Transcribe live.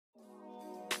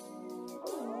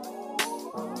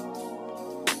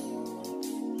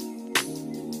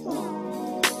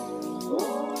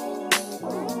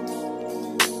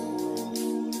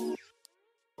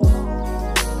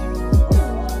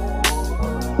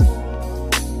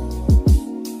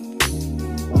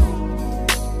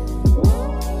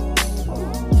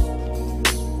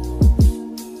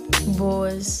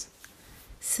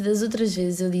das outras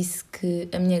vezes eu disse que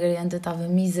a minha garganta estava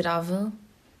miserável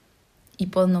e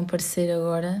pode não parecer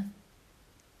agora,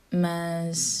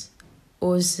 mas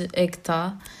hoje é que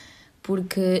está,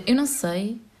 porque eu não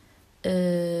sei,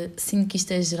 sinto que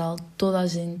isto é geral, toda a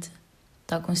gente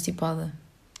está constipada,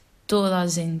 toda a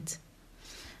gente.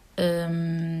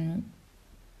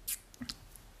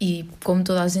 E como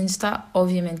toda a gente está,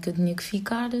 obviamente que eu tinha que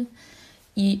ficar.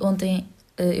 E ontem,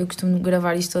 eu costumo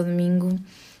gravar isto ao domingo,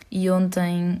 e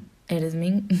ontem era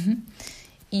domingo,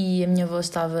 e a minha voz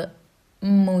estava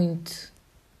muito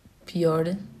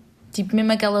pior. Tipo,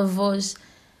 mesmo aquela voz,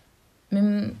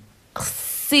 mesmo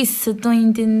reciça, estão a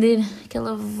entender?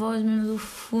 Aquela voz mesmo do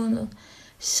fundo,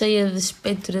 cheia de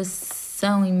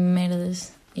expectoração e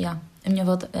merdas. Yeah.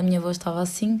 A minha voz estava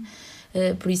assim,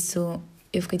 por isso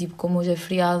eu fiquei tipo, como hoje é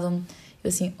feriado, eu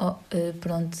assim,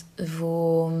 pronto,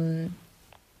 vou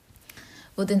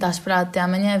tentar esperar até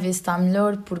amanhã, ver se está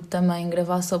melhor, porque também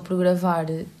gravar só por gravar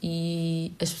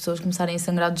e as pessoas começarem a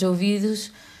sangrar dos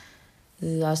ouvidos,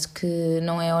 acho que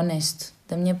não é honesto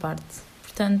da minha parte.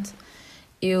 Portanto,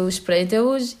 eu esperei até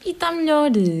hoje e está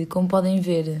melhor, como podem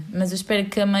ver. Mas eu espero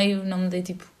que a meio não me dê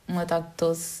tipo um ataque de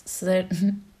tosse. Se der,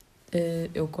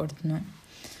 eu corto, não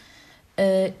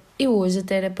é? Eu hoje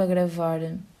até era para gravar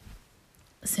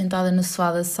sentada no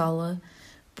sofá da sala,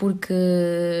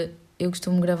 porque eu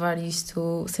costumo gravar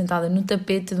isto sentada no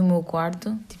tapete do meu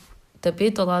quarto, tipo,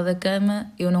 tapete ao lado da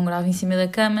cama. Eu não gravo em cima da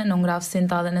cama, não gravo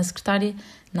sentada na secretária,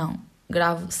 não,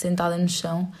 gravo sentada no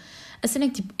chão. A cena é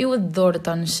que, tipo, eu adoro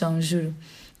estar no chão, juro.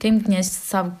 Quem me conhece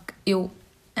sabe que eu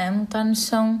amo estar no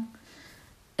chão.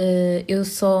 Eu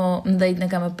só me deito na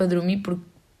cama para dormir, porque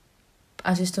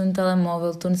às vezes estou no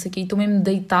telemóvel, estou não sei o quê, e estou mesmo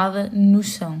deitada no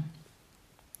chão.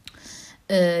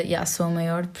 Sou a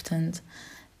maior, portanto.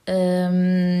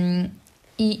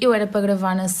 E eu era para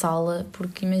gravar na sala,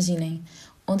 porque imaginem,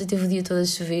 ontem teve o dia todo a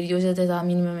chover e hoje até está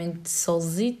minimamente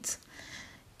solzito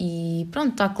e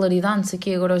pronto, está claridade, não sei o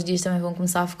quê. Agora os dias também vão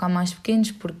começar a ficar mais pequenos,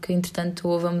 porque entretanto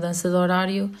houve a mudança de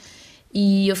horário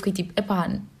e eu fiquei tipo,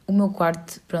 o meu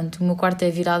quarto é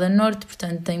virado a norte,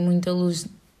 portanto tem muita luz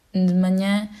de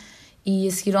manhã, e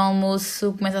a seguir ao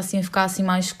almoço começa assim a ficar assim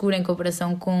mais escuro em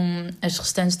comparação com as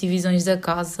restantes divisões da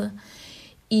casa.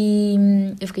 E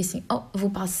eu fiquei assim, vou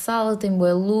para a sala, tem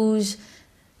boa luz,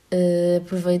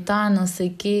 aproveitar, não sei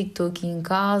o quê, que estou aqui em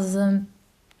casa.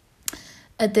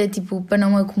 Até tipo, para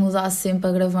não me acomodar sempre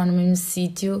a gravar no mesmo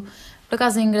sítio. Por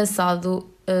acaso é engraçado,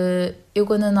 eu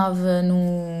quando andava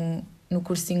no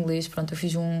curso de inglês, pronto, eu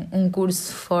fiz um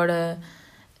curso fora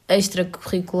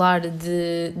extracurricular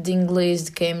de inglês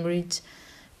de Cambridge,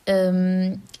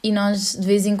 e nós de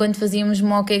vez em quando fazíamos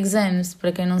mock exams.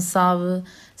 Para quem não sabe,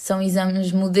 são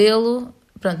exames modelo.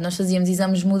 Pronto, nós fazíamos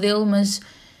exames modelo, mas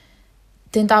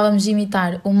tentávamos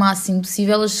imitar o máximo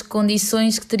possível as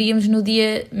condições que teríamos no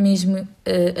dia mesmo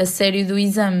a sério do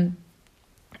exame.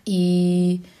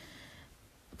 E,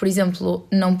 por exemplo,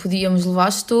 não podíamos levar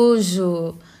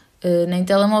estojo, nem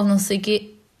telemóvel, não sei o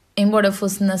quê. Embora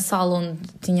fosse na sala onde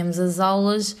tínhamos as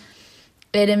aulas,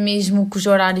 era mesmo com os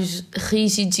horários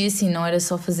rígidos e assim, não era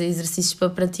só fazer exercícios para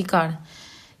praticar.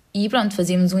 E pronto,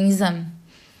 fazíamos um exame.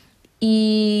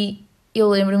 E eu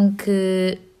lembro-me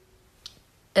que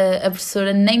a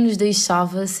professora nem nos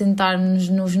deixava sentar-nos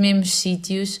nos mesmos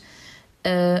sítios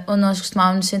onde nós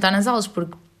costumávamos sentar nas aulas,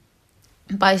 porque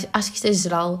acho que isto é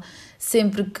geral.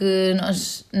 Sempre que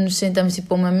nós nos sentamos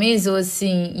tipo a uma mesa ou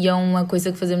assim, e é uma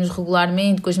coisa que fazemos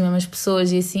regularmente com as mesmas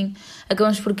pessoas e assim,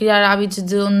 acabamos por criar hábitos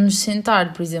de onde nos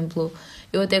sentar. Por exemplo,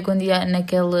 eu até quando ia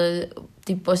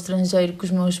tipo ao estrangeiro com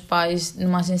os meus pais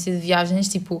numa agência de viagens,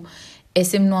 tipo, é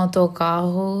sempre no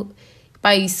autocarro,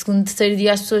 e segundo, terceiro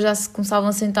dia as pessoas já se começavam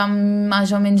a sentar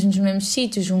mais ou menos nos mesmos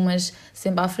sítios, umas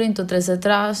sempre à frente, outras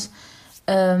atrás.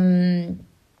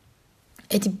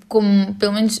 É tipo como,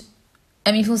 pelo menos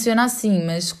a mim funciona assim,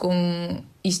 mas como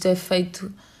isto é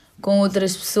feito com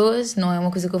outras pessoas, não é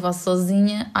uma coisa que eu faço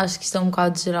sozinha, acho que isto é um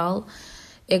bocado geral.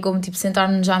 É como tipo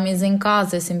sentar-nos à mesa em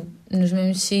casa, é sempre nos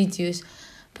mesmos sítios.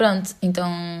 Pronto,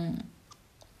 então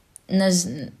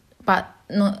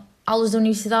aulas da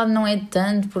universidade não é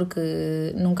tanto,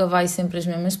 porque nunca vai sempre as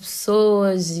mesmas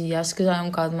pessoas e acho que já é um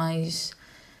bocado mais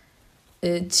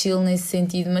chill nesse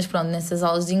sentido. Mas pronto, nessas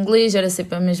aulas de inglês era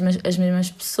sempre as mesmas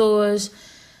pessoas.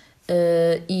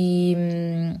 E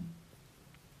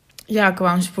já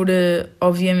acabámos por,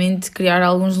 obviamente, criar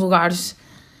alguns lugares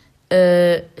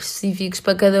específicos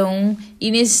para cada um,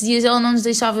 e nesses dias ela não nos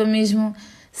deixava mesmo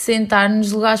sentar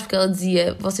nos lugares, porque ela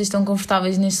dizia, vocês estão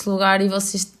confortáveis neste lugar e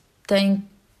vocês têm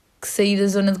que sair da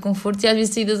zona de conforto, e às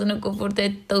vezes sair da zona de conforto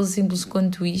é tão simples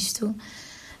quanto isto.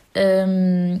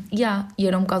 E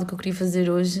era um bocado o que eu queria fazer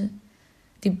hoje,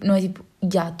 Tipo, não é tipo,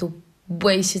 já estou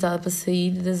bem excitada para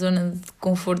sair da zona de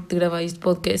conforto de gravar este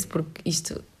podcast, porque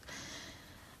isto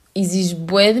exige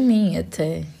bué de mim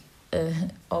até.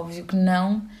 Óbvio que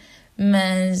não,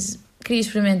 mas queria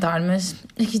experimentar, mas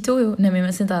aqui estou eu, na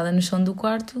mesma sentada no chão do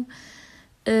quarto.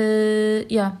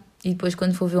 E depois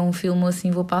quando for ver um filme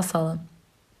assim vou para a sala.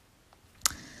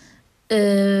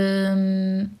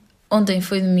 Ontem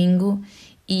foi domingo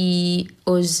e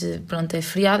hoje, pronto, é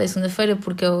feriado, é segunda-feira,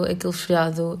 porque é aquele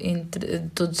feriado entre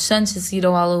Todos os Santos, a seguir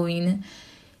ao Halloween.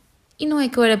 E não é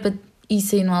que eu era para ir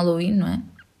sair no Halloween, não é?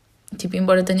 Tipo,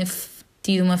 embora tenha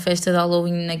tido uma festa de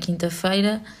Halloween na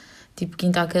quinta-feira, tipo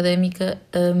quinta académica,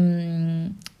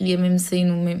 ia mesmo sair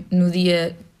no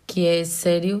dia que é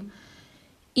sério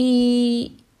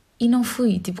e não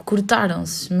fui, tipo,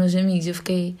 cortaram-se meus amigos, eu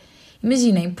fiquei...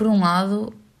 Imaginem, por um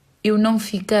lado, eu não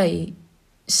fiquei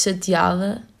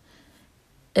chateada,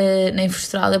 nem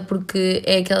frustrada, porque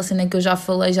é aquela cena que eu já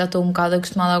falei, já estou um bocado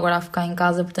acostumada agora a ficar em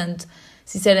casa, portanto,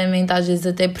 sinceramente, às vezes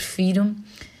até prefiro,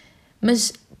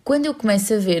 mas... Quando eu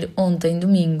começo a ver ontem,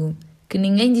 domingo, que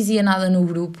ninguém dizia nada no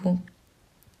grupo,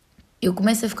 eu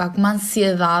começo a ficar com uma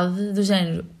ansiedade do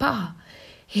género, pá,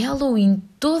 é Halloween,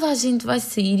 toda a gente vai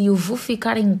sair e eu vou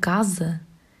ficar em casa.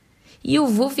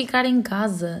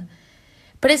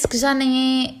 Parece que já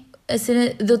nem é a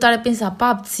cena de eu estar a pensar,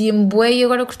 pá, apetecia-me bué e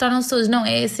agora cortaram-se todos. Não,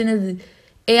 é a cena de,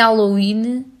 é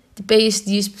Halloween, tipo, é este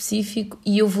dia específico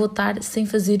e eu vou estar sem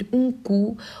fazer um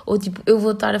cu, ou tipo, eu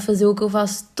vou estar a fazer o que eu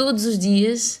faço todos os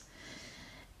dias.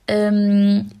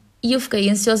 E eu fiquei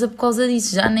ansiosa por causa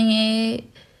disso, já nem é...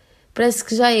 Parece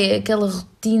que já é aquela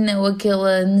rotina ou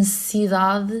aquela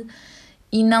necessidade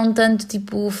e não tanto,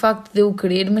 tipo, o facto de eu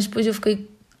querer, mas depois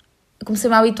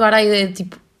comecei-me a habituar à ideia de,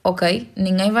 tipo, ok,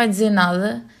 ninguém vai dizer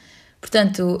nada,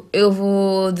 portanto, eu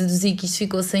vou deduzir que isto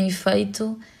ficou sem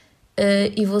efeito,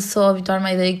 e vou só habituar-me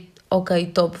à ideia que, ok,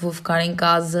 top, vou ficar em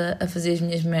casa a fazer as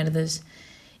minhas merdas.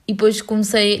 E depois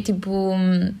comecei, tipo,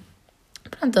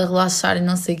 pronto, a relaxar e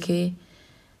não sei o quê.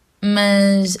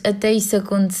 Mas até isso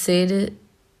acontecer,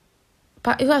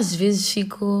 pá, eu às vezes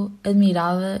fico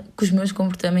admirada com os meus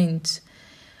comportamentos.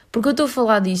 Porque eu estou a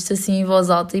falar disto assim em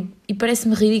voz alta e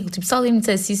parece-me ridículo. Tipo, se alguém me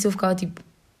dissesse isso, eu ficava tipo...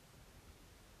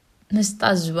 Mas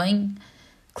estás bem?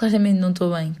 Claramente não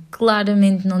estou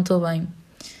bem.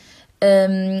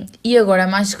 E agora,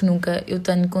 mais que nunca, eu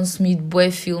tenho consumido bué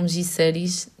filmes e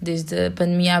séries. Desde a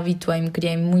pandemia habituei-me,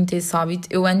 criei muito esse hábito.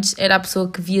 Eu antes era a pessoa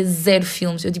que via 0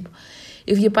 filmes.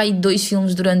 Eu via para aí 2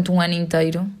 filmes durante um ano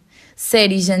inteiro.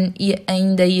 Séries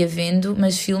ainda ia vendo,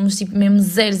 mas filmes tipo mesmo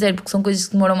 0, porque são coisas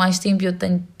que demoram mais tempo e eu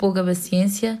tenho pouca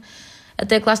paciência.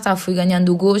 Até que lá está, fui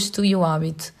ganhando o gosto e o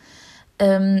hábito.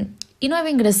 E não é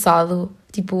bem engraçado,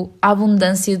 tipo, a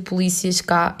abundância de polícias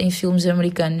cá em filmes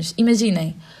americanos.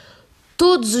 Imaginem,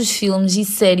 todos os filmes e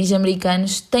séries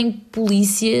americanos têm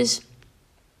polícias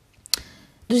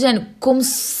do género,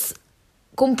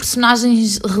 como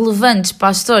personagens relevantes para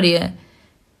a história.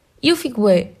 E eu fico,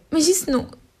 mas isso não...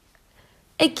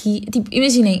 Aqui, tipo,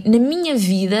 imaginem, na minha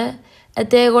vida,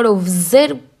 até agora houve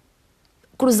 0...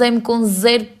 Cruzei-me com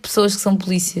 0 pessoas que são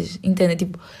polícias, entendem?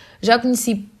 Tipo, já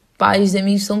conheci pais de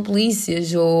amigos que são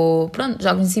polícias, ou pronto,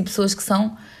 já conheci pessoas que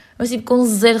são, mas tipo, com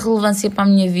 0 relevância para a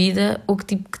minha vida, ou que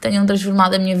tipo, que tenham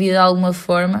transformado a minha vida de alguma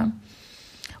forma,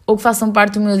 ou que façam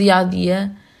parte do meu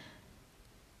dia-a-dia,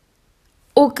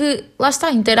 ou que, lá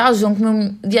está, interajam com o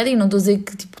meu dia-a-dia. Não estou a dizer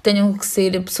que tipo, tenham que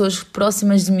ser pessoas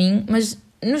próximas de mim, mas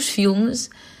nos filmes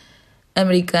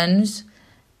americanos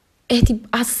é tipo,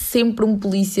 há sempre um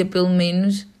polícia pelo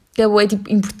menos que é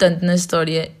tipo, importante na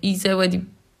história, e isso é tipo,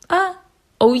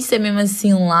 ou isso é mesmo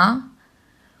assim lá,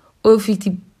 ou eu fico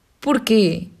tipo,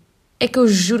 porquê? É que eu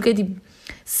juro que é tipo,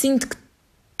 sinto que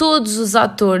todos os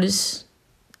atores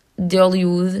de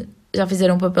Hollywood já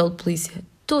fizeram papel de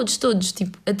polícia. Todos,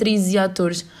 tipo, atrizes e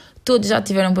atores, todos já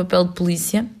tiveram papel de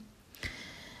polícia.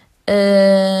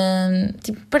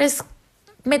 Tipo, parece que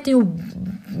metem o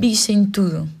bicho em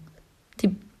tudo.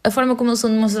 Tipo, a forma como eles são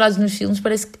demonstrados nos filmes,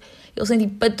 parece que eles têm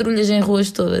tipo patrulhas em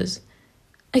ruas todas.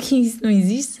 Aqui isso não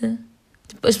existe.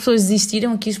 Tipo, as pessoas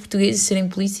desistiram aqui, os portugueses, de serem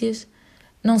polícias.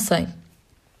 Não sei.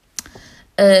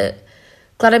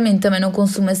 Claramente também não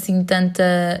consumo assim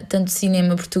tanto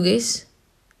cinema português.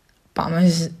 Pá,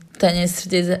 mas tenho a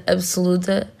certeza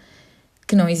absoluta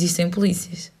que não existem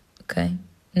polícias, ok?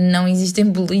 Não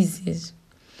existem polícias.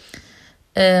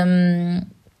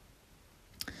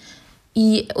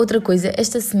 E outra coisa,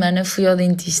 esta semana fui ao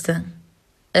dentista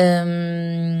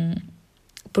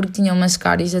porque tinha umas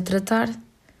cáries a tratar,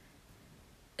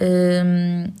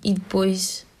 e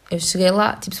depois eu cheguei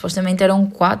lá, tipo, supostamente eram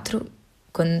 4,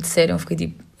 quando me disseram eu fiquei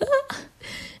tipo,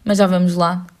 mas já vamos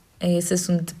lá. é esse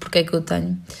assunto de porque é que eu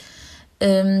tenho.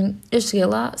 Eu cheguei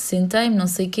lá, sentei-me, não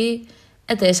sei o quê,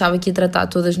 até achava que ia tratar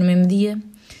todas no mesmo dia.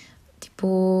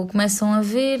 Tipo, começam a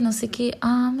ver, não sei o quê,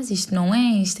 mas isto não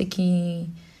é, isto aqui...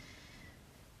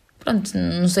 Pronto,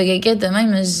 não sei o que é também,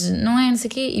 mas não é, não sei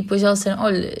o quê. E depois elas disseram,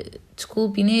 olha,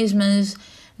 desculpe Inês, mas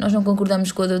nós não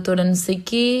concordamos com a doutora não sei o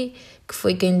quê, que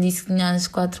foi quem lhe disse que tinha as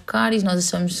 4 cáries, nós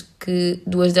achamos que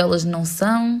 2 delas não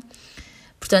são,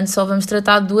 portanto só vamos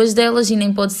tratar de 2 delas e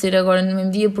nem pode ser agora no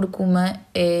mesmo dia porque uma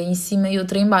é em cima e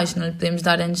outra em baixo, não lhe podemos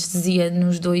dar anestesia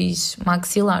nos 2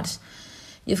 maxilares.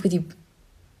 E eu fiquei tipo,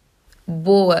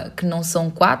 boa, que não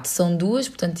são 4, são 2,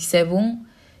 portanto isso é bom.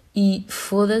 E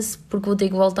foda-se porque vou ter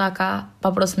que voltar cá para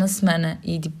a próxima semana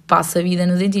e tipo, passo a vida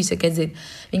no dentista, quer dizer,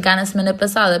 vim cá na semana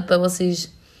passada para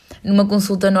vocês, numa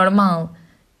consulta normal,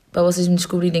 para vocês me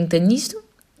descobrirem que tenho isto,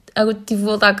 agora tive que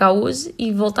voltar cá hoje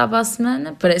e voltar para a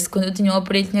semana, parece que quando eu tinha o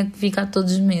aparelho tinha que ficar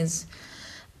todos os meses.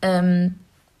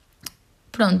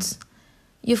 Pronto,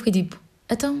 e eu fiquei tipo,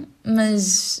 então,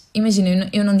 mas imagina,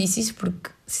 eu não disse isso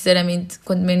porque sinceramente,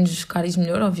 quanto menos cáries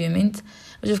melhor, obviamente.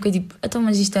 Mas eu fiquei tipo, então,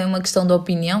 mas isto é uma questão de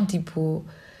opinião, tipo,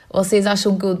 vocês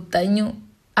acham que eu tenho,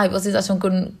 vocês acham que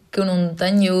eu não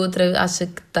tenho e a outra acha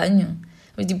que tenho.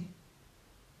 Mas tipo,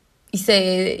 isso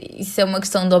é uma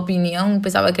questão de opinião,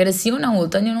 pensava que era sim ou não, ou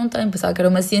tenho ou não tenho, pensava que era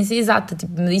uma ciência exata,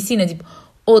 tipo, medicina, tipo,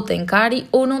 ou tem cárie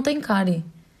ou não tem cárie.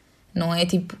 Não é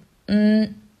tipo,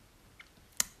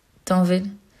 estão a ver?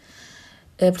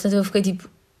 Portanto, eu fiquei tipo,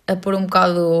 a pôr um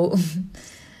bocado...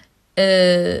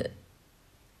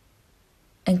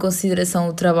 em consideração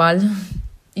o trabalho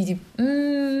e tipo,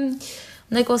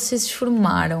 onde é que vocês se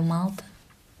formaram, malta?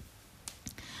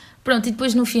 Pronto, e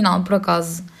depois no final, por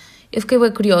acaso, eu fiquei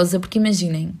bem curiosa porque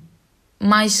imaginem,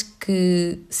 mais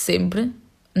que sempre,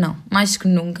 não, mais que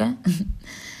nunca,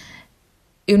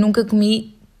 eu nunca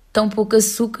comi tão pouco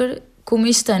açúcar como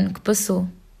este ano que passou.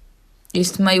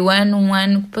 Este meio ano, um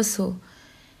ano que passou.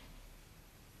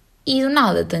 E do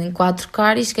nada, tenho 4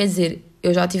 cáries, quer dizer,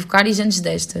 eu já tive cáries antes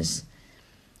destas.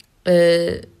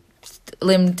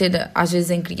 Lembro-me de ter às vezes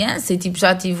em criança e tipo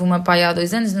já tive uma pai há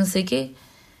 2 anos, não sei o quê,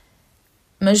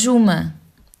 mas uma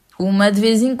de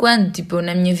vez em quando, tipo eu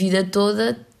na minha vida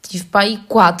toda tive pai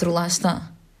 4, lá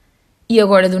está, e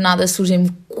agora do nada surgem-me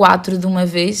 4 de uma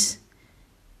vez,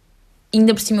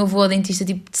 ainda por cima eu vou ao dentista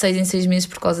tipo de 6 em 6 meses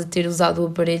por causa de ter usado o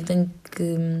aparelho, tenho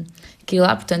que ir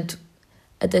lá, portanto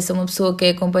até sou uma pessoa que é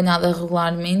acompanhada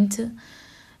regularmente,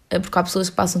 porque há pessoas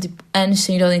que passam tipo anos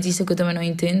sem ir ao dentista, que eu também não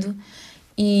entendo,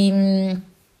 e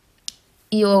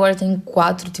eu agora tenho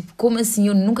 4, tipo, como assim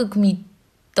eu nunca comi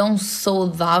tão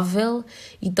saudável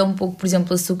e tão pouco, por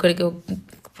exemplo, açúcar, que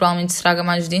provavelmente estraga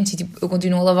mais os dentes, e tipo, eu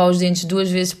continuo a lavar os dentes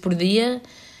 2 vezes por dia,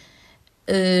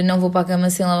 não vou para a cama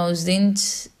sem lavar os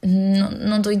dentes,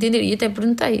 não estou a entender, e até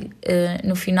perguntei,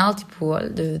 no final, tipo,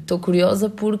 olha, estou curiosa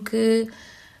porque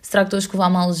será que estou a escovar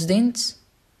mal os dentes?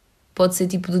 Pode ser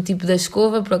tipo do tipo da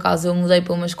escova, por acaso eu mudei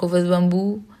para uma escova de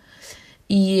bambu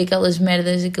e aquelas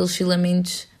merdas, aqueles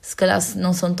filamentos, se calhar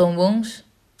não são tão bons.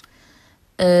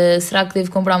 Será que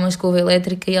devo comprar uma escova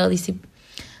elétrica? E ela disse tipo,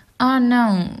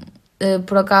 não,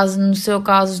 por acaso no seu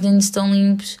caso os dentes estão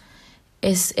limpos,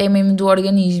 é mesmo do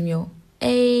organismo. Eu,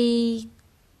 ei,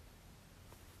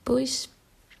 pois,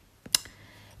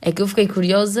 é que eu fiquei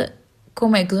curiosa,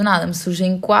 como é que do nada me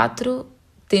surgem 4,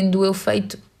 tendo eu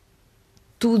feito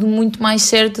tudo muito mais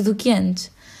certo do que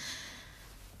antes.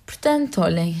 Portanto,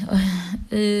 olhem,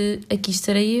 aqui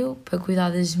estarei eu para cuidar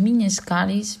das minhas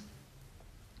cáries.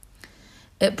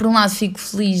 Por um lado fico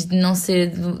feliz de não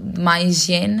ser de má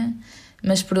higiene,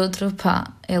 mas por outro,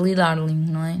 é lidar-lhe,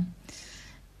 não é?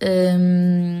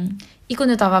 E quando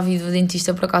eu estava a vir do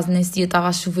dentista, por acaso nesse dia estava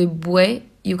a chover bué,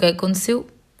 e o que é que aconteceu?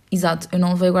 Exato, eu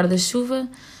não levei guarda-chuva,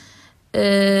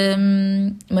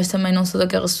 mas também não sou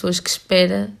daquelas pessoas que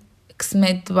espera que se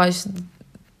mete debaixo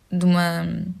de uma...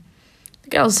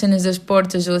 aquelas cenas das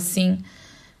portas ou assim,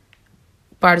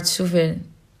 pare de chover.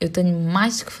 Eu tenho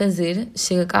mais que fazer,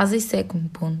 chego a casa e seco-me,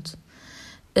 ponto.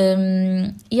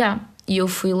 E eu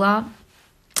fui lá,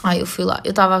 eu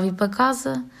estava a vir para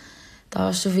casa, estava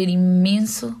a chover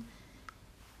imenso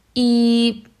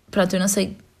e pronto, eu não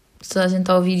sei se toda a gente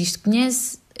está a ouvir isto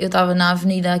conhece, eu estava na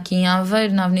avenida aqui em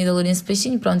Aveiro, na avenida Lourenço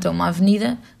Peixinho, pronto, é uma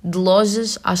avenida de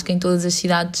lojas, acho que em todas as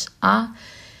cidades há,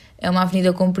 é uma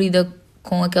avenida comprida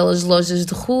com aquelas lojas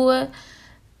de rua,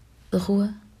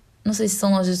 não sei se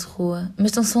são lojas de rua,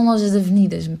 mas não são lojas de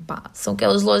avenidas, são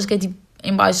aquelas lojas que é tipo,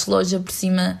 em baixo loja, por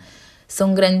cima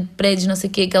são grandes prédios, não sei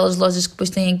o quê, aquelas lojas que depois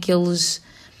têm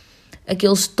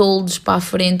aqueles toldos para a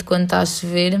frente quando está a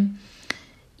chover,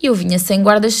 e eu vinha sem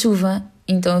guarda-chuva,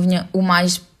 então eu vinha o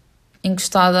mais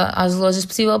encostada às lojas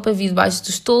possível para vir debaixo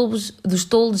dos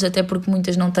toldos, até porque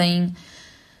muitas não têm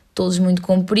toldos muito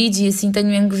compridos e assim tenho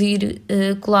mesmo que vir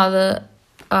colada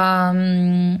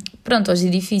aos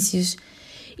edifícios.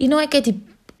 E não é que é tipo,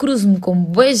 cruzo-me com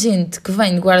boa gente que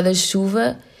vem de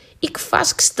guarda-chuva e que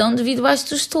faz questão de vir debaixo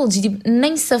dos toldos e tipo,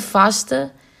 nem se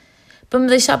afasta para me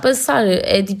deixar passar.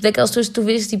 É tipo daquelas pessoas que tu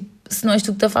vês, tipo, se não és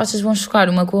tu que te afastas, vão chocar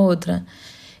uma com a outra.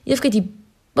 E eu fiquei tipo,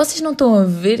 vocês não estão a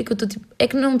ver que eu estou tipo... É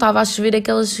que não estava a chover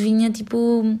aquela chuvinha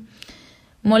tipo...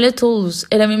 molha-tolos.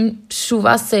 Era mesmo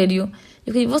chuva a sério.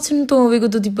 Eu fiquei, vocês não estão a ver que eu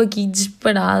estou tipo aqui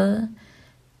desesperada.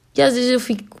 E às vezes eu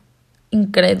fico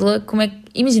incrédula. Como é que...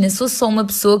 Imagina, se fosse só uma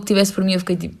pessoa que tivesse por mim,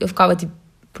 eu ficava tipo,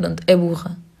 pronto, é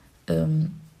burra.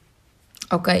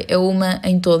 Ok, é uma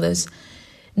em todas.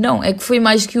 Não, é que foi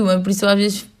mais que uma, por isso eu às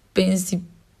vezes penso tipo,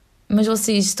 mas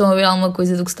vocês estão a ver alguma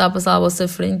coisa do que se está a passar à vossa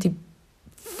frente? Tipo,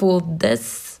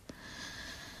 foda-se.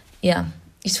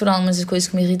 Isto foram algumas das coisas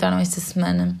que me irritaram esta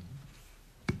semana.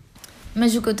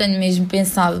 Mas o que eu tenho mesmo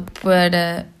pensado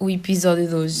para o episódio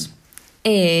de hoje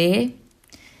é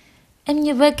a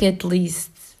minha bucket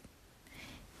list.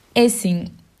 É assim,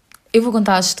 eu vou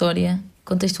contar a história,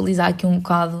 contextualizar aqui um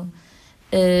bocado.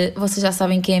 Vocês já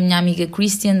sabem quem é a minha amiga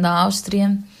Christian, da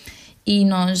Áustria, e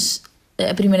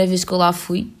a primeira vez que eu lá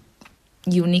fui,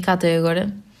 e única até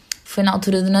agora, foi na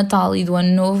altura do Natal e do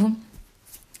Ano Novo,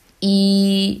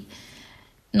 e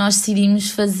nós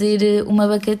decidimos fazer uma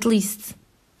bucket list,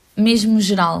 mesmo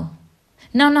geral.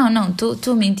 Não,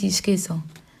 estou a mentir, esqueçam.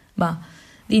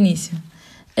 De início.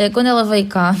 Quando ela veio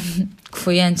cá, que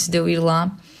foi antes de eu ir lá,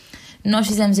 nós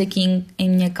fizemos aqui em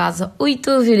minha casa. Oi,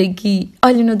 estou a ver aqui.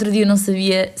 Olha, no outro dia eu não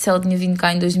sabia se ela tinha vindo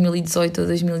cá em 2018 ou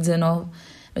 2019,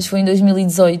 mas foi em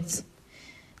 2018.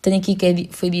 Tenho aqui que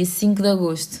foi dia 5 de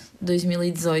agosto de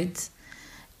 2018.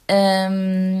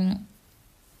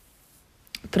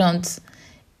 Pronto.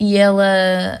 E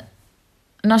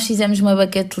nós fizemos uma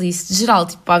bucket list geral,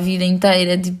 tipo, para a vida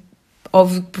inteira. Tipo,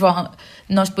 óbvio que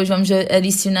nós depois vamos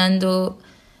adicionando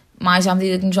mais à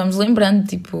medida que nos vamos lembrando,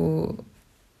 tipo...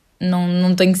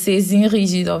 Não tem que ser assim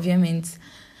rígido, obviamente.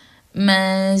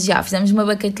 Mas fizemos uma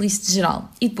bucket list geral.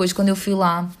 E depois, quando eu fui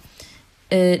lá,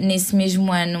 nesse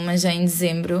mesmo ano, mas já em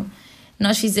dezembro,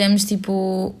 nós fizemos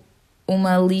tipo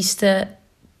uma lista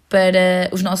para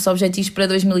os nossos objetivos para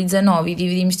 2019 e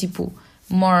dividimos tipo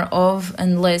more of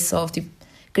and less of. Tipo,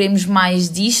 queremos mais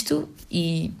disto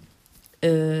e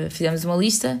fizemos uma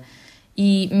lista.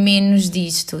 E menos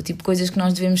disto, tipo, coisas que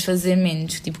nós devemos fazer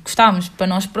menos, tipo, gostávamos para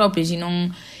nós próprios e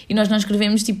nós não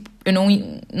escrevemos, tipo,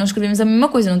 não escrevemos a mesma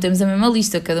coisa, não temos a mesma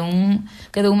lista, cada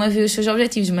uma vê os seus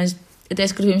objetivos, mas até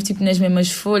escrevemos, tipo, nas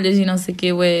mesmas folhas e não sei o que,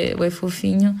 é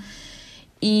fofinho,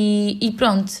 e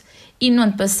pronto. E no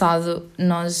ano passado,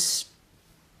 nós,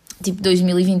 tipo,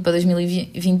 2020 para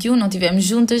 2021, não estivemos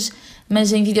juntas,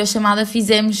 mas em videochamada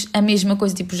fizemos a mesma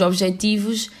coisa, tipo, os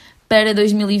objetivos para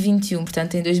 2021,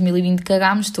 portanto em 2020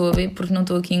 cagámos, estou a ver, porque não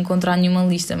estou aqui a encontrar nenhuma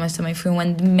lista, mas também foi um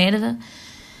ano de merda,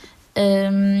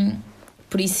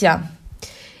 por isso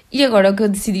E agora o que eu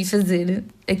decidi fazer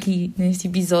aqui neste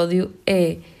episódio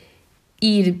é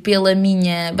ir pela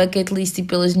minha bucket list e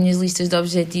pelas minhas listas de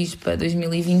objetivos para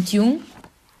 2021,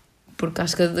 porque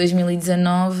acho que a de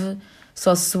 2019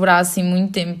 só se sobrar assim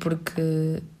muito tempo,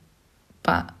 porque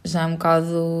já é um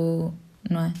bocado,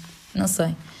 não é? Não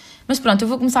sei. Mas pronto, eu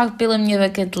vou começar pela minha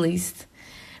bucket list.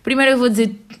 Primeiro eu vou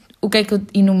dizer o que é que eu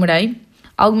enumerei.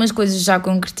 Algumas coisas já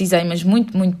concretizei, mas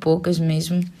muito, muito poucas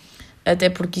mesmo. Até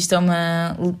porque isto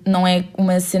não é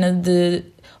uma cena de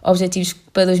objetivos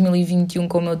para 2021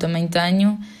 como eu também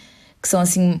tenho, que são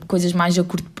assim coisas mais a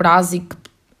curto prazo e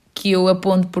que eu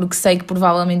aponto porque sei que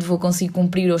provavelmente vou conseguir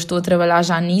cumprir ou estou a trabalhar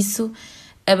já nisso.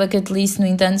 A bucket list, no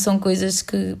entanto, são coisas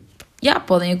que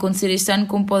podem acontecer este ano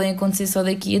como podem acontecer só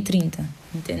daqui a 30,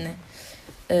 entendem?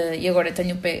 E agora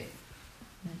tenho o pé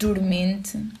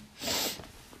dormente.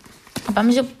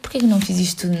 Mas porquê que não fiz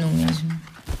isto tudo no mesmo?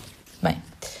 Bem,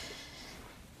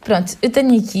 pronto, eu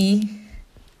tenho aqui...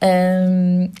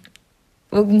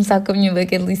 vou começar com a minha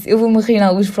bucket list. Eu vou-me rir em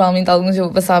alguns, provavelmente alguns eu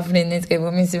vou passar à frente, nem sequer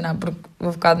vou mencionar porque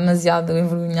vou ficar demasiado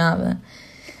envergonhada.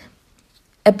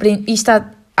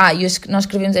 Nós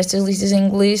escrevemos estas listas em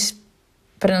inglês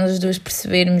para nós duas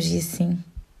percebermos e assim.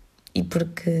 E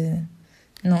porque...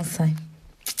 não sei.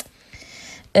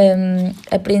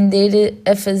 Aprender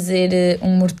a fazer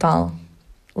um mortal.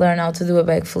 Learn how to do a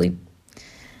backflip.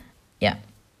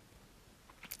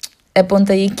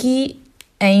 Apontei aqui.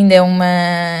 Ainda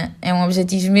é um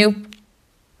objetivo meu.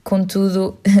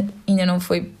 Contudo, ainda não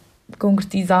foi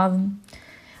concretizado.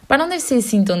 Não deve ser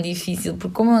assim tão difícil.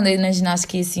 Porque como eu andei na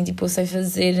ginástica e assim, tipo, eu sei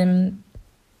fazer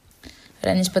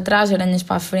aranhas para trás, aranhas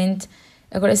para a frente.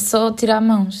 Agora é só tirar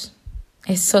mãos.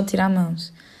 É só tirar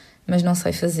mãos. Mas não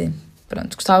sei fazer.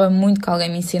 Pronto, gostava muito que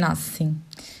alguém me ensinasse, sim.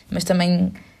 Mas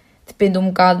também depende um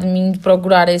bocado de mim de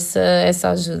procurar essa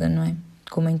ajuda, não é?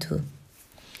 Como em tudo.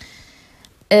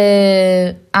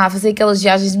 Fazer aquelas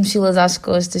viagens de mochilas às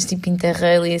costas, tipo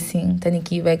Interrail e assim. Tenho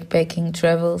aqui backpacking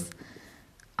travels.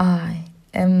 Ai,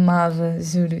 amava,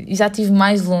 juro. E já estive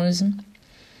mais longe,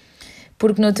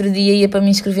 porque no outro dia ia para me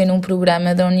inscrever num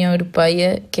programa da União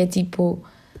Europeia que é tipo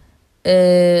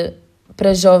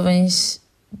para jovens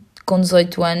com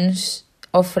 18 anos,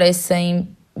 oferecem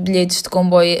bilhetes de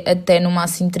comboio até no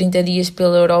máximo 30 dias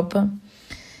pela Europa.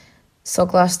 Só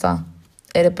que lá está,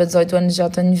 era para 18 anos, já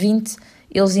tenho 20.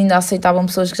 Eles ainda aceitavam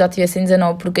pessoas que já tivessem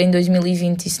 19, porque em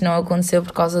 2020 isso não aconteceu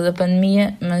por causa da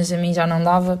pandemia, mas a mim já não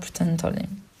dava, portanto, olhem,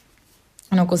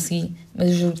 não consegui, mas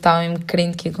eu juro que estava mesmo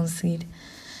crente que ia conseguir.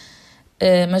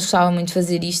 Mas gostava muito de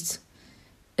fazer isto.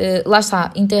 Lá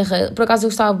está, Interrail. Por acaso eu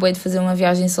gostava bem de fazer uma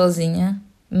viagem sozinha,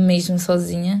 mesmo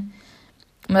sozinha,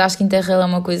 mas acho que Interrail é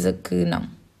uma coisa que não,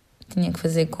 tinha que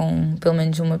fazer com pelo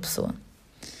menos uma pessoa.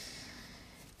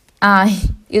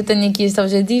 Eu tenho aqui este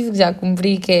objetivo que já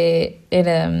cumpri, que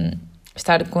era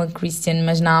estar com a Christian,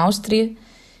 mas na Áustria.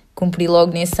 Cumpri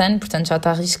logo nesse ano, portanto já está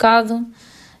arriscado.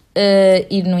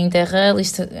 Ir no Interrail,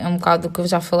 isto é um bocado do que eu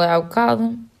já falei há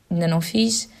bocado, ainda não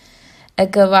fiz.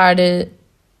 Acabar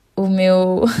o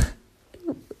meu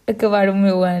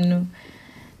ano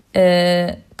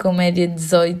com média de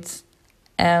 18.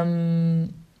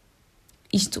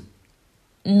 Isto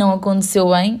não aconteceu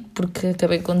bem, porque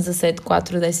acabei com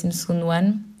 17,4 o 12º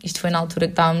ano. Isto foi na altura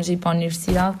que estávamos a ir para a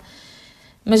universidade.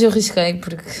 Mas eu risquei,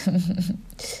 porque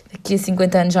daqui a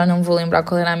 50 anos já não me vou lembrar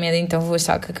qual era a média, então vou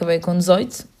achar que acabei com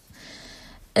 18.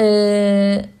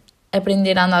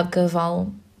 Aprender a andar de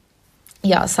cavalo.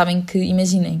 Sabem que,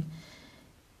 imaginem,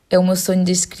 é o meu sonho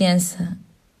desde criança.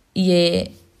 E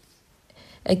é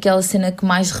aquela cena que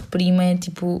mais reprime, é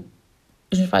tipo,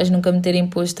 os meus pais nunca me terem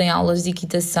posto em aulas de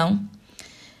equitação.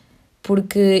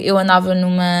 Porque eu andava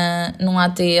num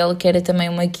ATL que era também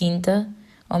uma quinta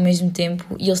ao mesmo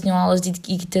tempo, e eles tinham aulas de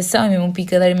equitação, e mesmo um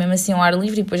picadeiro, mesmo assim ao ar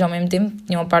livre, e depois ao mesmo tempo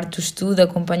tinham a parte do estudo,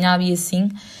 acompanhava e assim,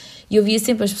 e eu via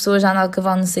sempre as pessoas a andar de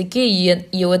cavalo não sei o quê,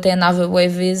 e eu até andava bué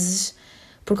vezes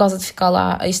por causa de ficar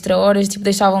lá extra horas, tipo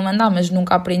deixavam-me andar, mas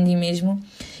nunca aprendi mesmo.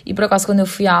 E por acaso quando eu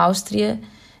fui à Áustria,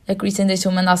 a Kristen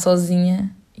deixou-me andar sozinha,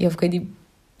 e eu fiquei tipo,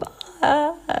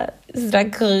 será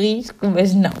que risco?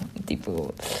 Mas não,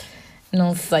 tipo,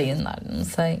 não sei andar, não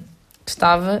sei.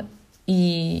 Gostava,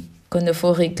 e quando eu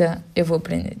for rica eu vou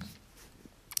aprender.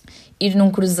 Ir num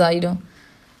cruzeiro,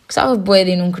 gostava bué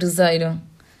de ir num cruzeiro.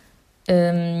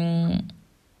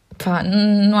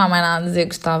 Não há mais nada a dizer,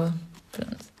 gostava.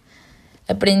 Pronto.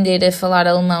 Aprender a falar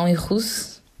alemão e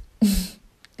russo.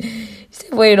 Isto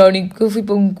é bem irónico, porque eu fui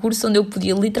para um curso onde eu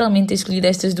podia literalmente ter escolhido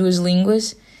estas duas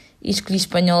línguas e escolhi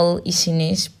espanhol e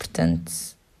chinês, portanto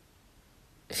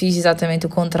fiz exatamente o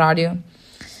contrário.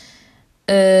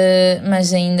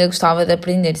 Mas ainda gostava de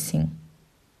aprender, sim.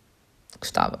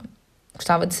 Gostava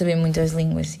de saber muitas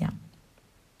línguas, yeah.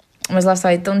 Mas lá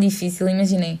está, é tão difícil.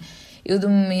 Imaginem, eu de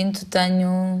momento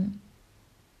tenho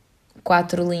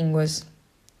 4 línguas.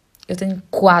 Eu tenho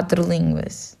 4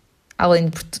 línguas.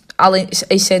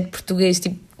 Exceto português,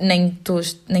 tipo, nem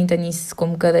tenho isso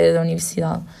como cadeira da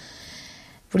universidade.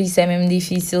 Por isso é mesmo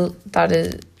difícil estar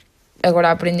agora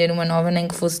a aprender uma nova, nem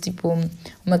que fosse tipo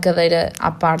uma cadeira à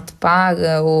parte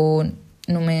paga ou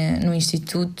num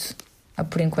instituto.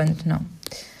 Por enquanto não.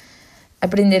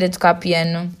 Aprender a tocar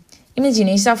piano.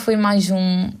 Imaginem, já foi mais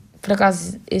por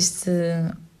acaso este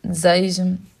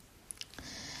desejo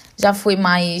já foi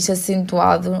mais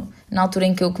acentuado na altura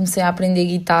em que eu comecei a aprender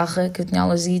guitarra, que eu tinha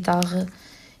aulas de guitarra.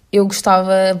 Eu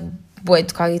gostava de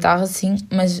tocar guitarra, sim,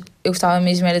 mas eu gostava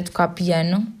mesmo era de tocar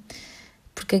piano,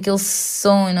 porque aquele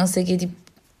som e não sei o que, tipo,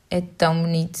 é tão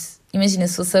bonito. Imagina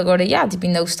se fosse agora, tipo,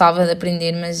 ainda gostava de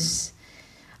aprender, mas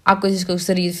há coisas que eu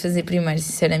gostaria de fazer primeiro,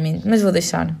 sinceramente, mas vou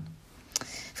deixar.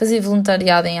 Fazer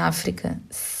voluntariado em África,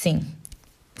 sim,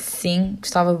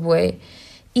 gostava bué.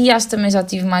 E acho que também já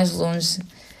estive mais longe,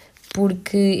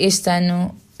 porque este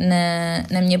ano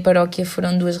na minha paróquia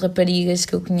foram 2 raparigas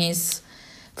que eu conheço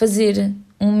fazer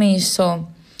um mês só.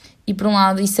 E por um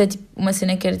lado isso é tipo uma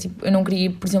cena que era tipo, eu não queria ir,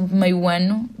 por exemplo, meio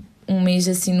ano, um mês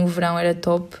assim no verão era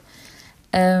top.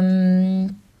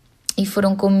 E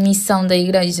foram como missão da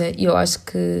igreja, e eu acho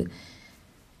que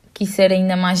isso era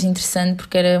ainda mais interessante,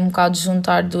 porque era um bocado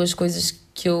juntar 2 coisas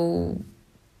que eu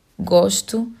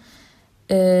gosto.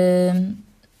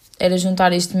 Era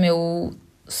juntar este meu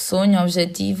sonho,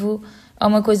 objetivo, a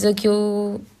uma coisa que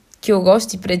eu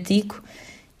gosto e pratico,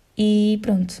 e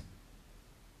pronto.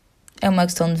 É uma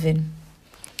questão de ver.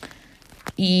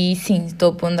 E sim, estou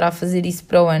a ponderar fazer isso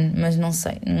para o ano, mas não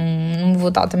sei. Não vou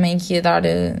estar também aqui a dar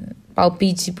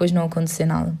palpites e depois não acontecer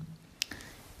nada.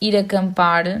 Ir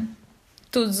acampar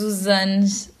todos os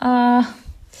anos.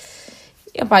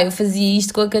 Epá, eu fazia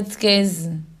isto com a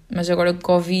catequese, mas agora com o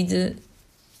Covid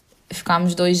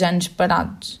ficámos 2 anos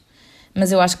parados.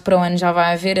 Mas eu acho que para o ano já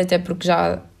vai haver, até porque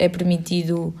já é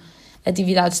permitido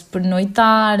atividades de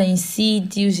pernoitar em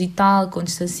sítios e tal, com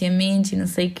distanciamento e não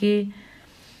sei o quê.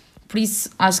 Por isso,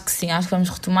 acho que sim, acho que vamos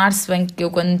retomar, se bem que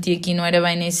eu quando meti aqui não era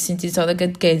bem nesse sentido só da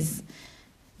catequese.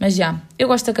 Mas eu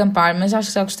gosto de acampar, mas acho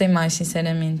que já gostei mais,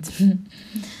 sinceramente.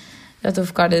 Já estou a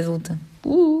ficar adulta.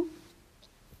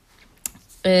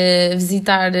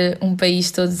 Visitar um país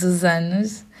todos os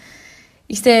anos.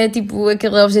 Isto é tipo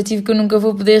aquele objetivo que eu nunca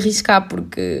vou poder arriscar,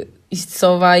 porque isto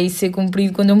só vai ser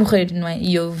cumprido quando eu morrer, não é?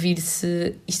 E eu vir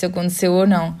se isto aconteceu ou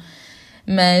não.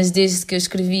 Mas desde que eu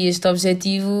escrevi este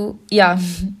objetivo,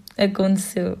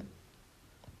 aconteceu.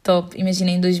 Top.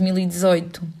 Imagina, em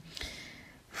 2018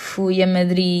 fui a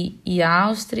Madrid e a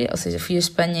Áustria, ou seja, fui a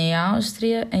Espanha e a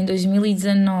Áustria. Em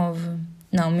 2019,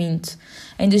 não, minto.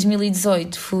 Em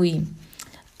 2018 fui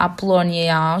à Polónia e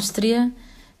à Áustria.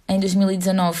 Em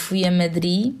 2019 fui a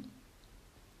Madrid.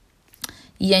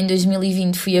 E em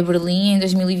 2020 fui a Berlim. Em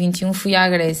 2021 fui à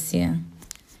Grécia.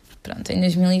 Pronto, em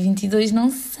 2022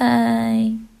 não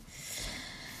sei.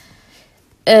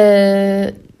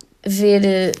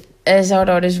 Ver as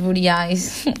auroras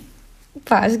boreais.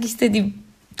 Pá, acho que isto é tipo,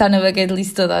 está na bucket list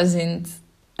de toda a gente.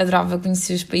 Adorava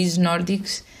conhecer os países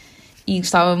nórdicos e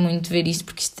gostava muito de ver isto,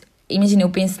 porque isto, imagina, eu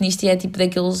penso nisto e é tipo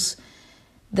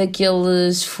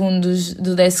daqueles fundos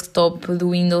do desktop do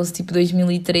Windows tipo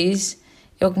 2003,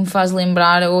 é o que me faz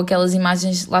lembrar, ou aquelas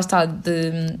imagens, lá está,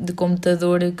 de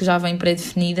computador que já vêm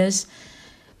pré-definidas,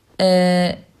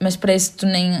 mas parece que tu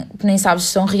nem sabes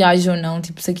se são reais ou não,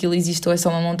 tipo se aquilo existe ou é só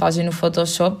uma montagem no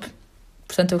Photoshop.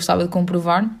 Portanto eu gostava de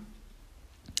comprovar.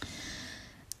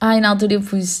 Na altura eu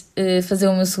pus fazer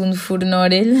o meu segundo furo na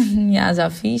orelha. Já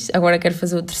fiz, agora quero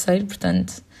fazer o terceiro,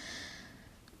 portanto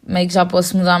meio que já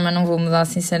posso mudar, mas não vou mudar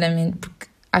sinceramente, porque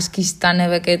acho que isto está na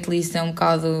bucket list, é um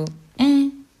bocado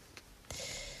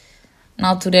na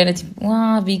altura era tipo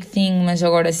big thing, mas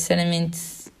agora sinceramente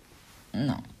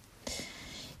não.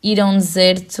 Ir a um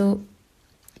deserto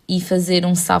e fazer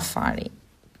um safari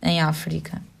em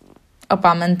África.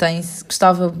 Mantém-se,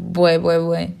 gostava bué.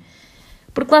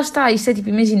 Porque lá está, isto é tipo,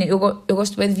 imagina, eu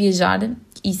gosto bem de viajar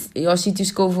e aos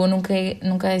sítios que eu vou nunca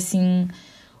é assim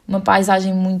uma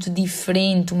paisagem muito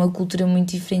diferente, uma cultura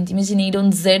muito diferente. Imagina, ir a um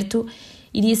deserto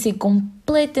iria ser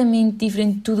completamente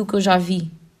diferente de tudo o que eu já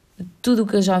vi.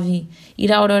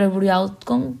 Ir à aurora boreal,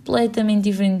 completamente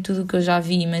diferente de tudo o que eu já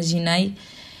vi, imaginei.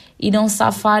 Ir a um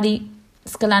safari,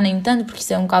 se calhar nem tanto, porque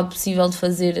isso é um bocado possível de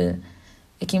fazer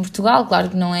aqui em Portugal. Claro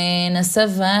que não é na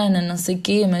savana, não sei o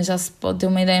quê, mas já se pode ter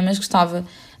uma ideia, mas gostava.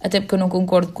 Até porque eu não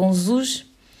concordo com zoos,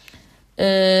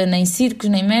 nem circos,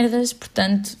 nem merdas,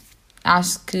 portanto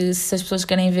acho que se as pessoas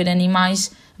querem ver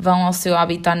animais, vão ao seu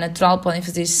habitat natural, podem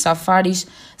fazer estes safaris,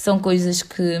 são coisas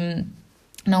que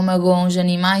não magoam os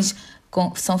animais,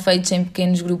 são feitos em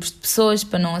pequenos grupos de pessoas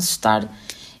para não assustar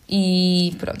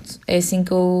e pronto, é assim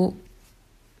que eu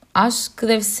acho que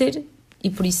deve ser e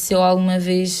por isso se eu alguma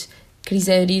vez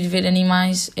quiser ir ver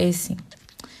animais, é assim.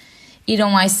 Ir a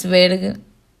um iceberg,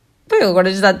 eu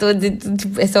agora já estou a dizer,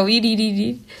 tipo, é só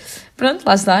ir. Pronto,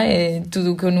 lá está, é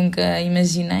tudo o que eu nunca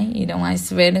imaginei, ir a um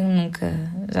iceberg,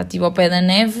 já estive ao pé da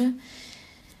neve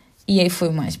e aí foi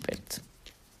o mais perto.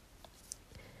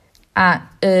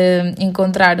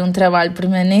 Encontrar um trabalho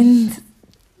permanente,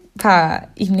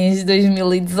 Inês de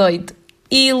 2018,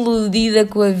 iludida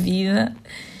com a vida.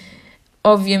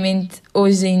 Obviamente,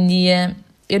 hoje em dia,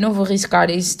 eu não vou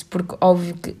arriscar isto, porque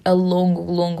óbvio que a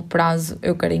longo prazo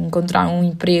eu quero encontrar um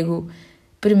emprego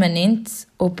permanente,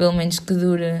 ou pelo menos que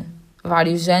dure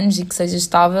vários anos e que seja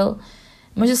estável,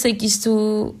 mas eu sei que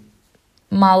isto,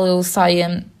 mal eu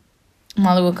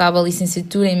acabe a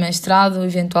licenciatura e mestrado,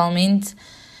 eventualmente,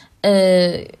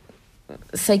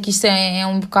 sei que isto é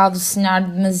um bocado sonhar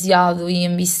demasiado e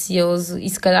ambicioso e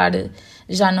se calhar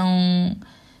já não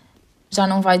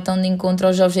vai tão de encontro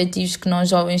aos objetivos que nós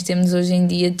jovens temos hoje em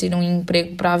dia, de ter um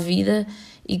emprego para a vida,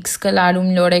 e que se calhar o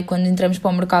melhor é quando entramos para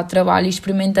o mercado de trabalho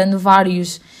experimentando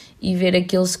vários e ver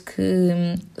aqueles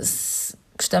que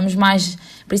gostamos mais.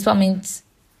 Principalmente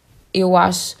eu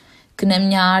acho que na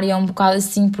minha área é um bocado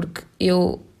assim, porque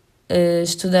eu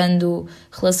estudando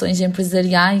relações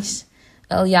empresariais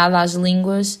aliada às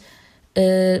línguas,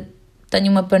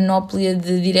 tenho uma panóplia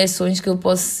de direções que eu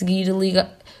posso seguir.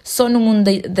 Só no mundo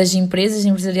das empresas,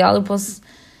 empresarial, eu posso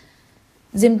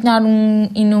desempenhar um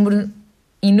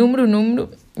inúmero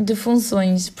de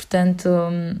funções, portanto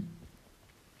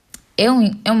é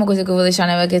uma coisa que eu vou deixar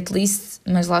na bucket list,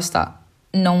 mas lá está,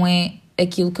 não é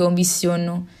aquilo que eu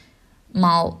ambiciono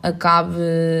mal acabe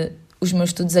os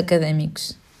meus estudos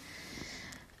académicos.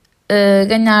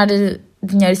 Ganhar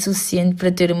dinheiro suficiente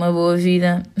para ter uma boa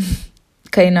vida,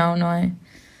 quem não é?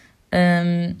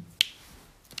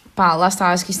 Lá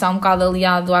está, acho que isto está um bocado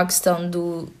aliado à questão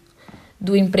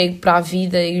do emprego para a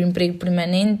vida e o emprego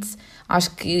permanente.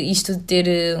 Acho que isto de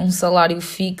ter um salário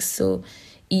fixo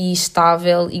e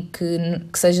estável e que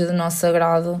seja do nosso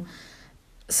agrado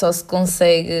só se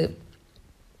consegue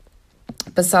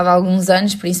passado alguns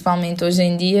anos, principalmente hoje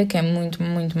em dia, que é muito,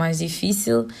 muito mais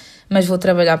difícil, mas vou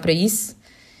trabalhar para isso.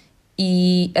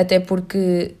 E até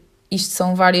porque isto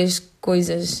são várias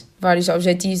coisas, vários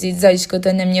objetivos e desejos que eu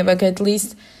tenho na minha bucket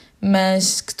list,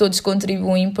 mas que todos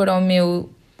contribuem para o meu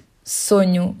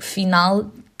sonho final,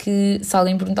 que, se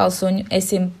alguém perguntar o sonho, é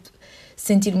sempre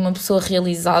sentir uma pessoa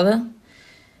realizada.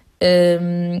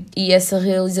 E essa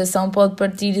realização pode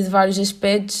partir de vários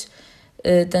aspectos,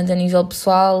 tanto a nível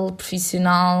pessoal,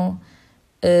 profissional,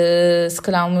 se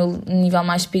calhar o meu nível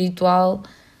mais espiritual,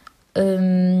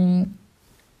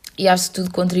 e acho que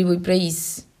tudo contribui para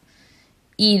isso.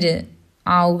 Ir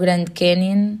ao Grand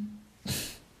Canyon,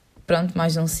 pronto,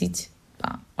 mais um sítio.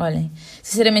 Olhem,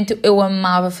 sinceramente eu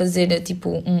amava fazer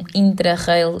tipo um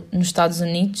intra-rail nos Estados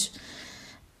Unidos,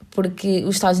 porque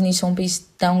os Estados Unidos são um país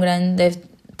tão grande,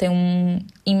 tem uma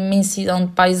imensidão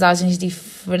de paisagens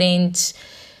diferentes,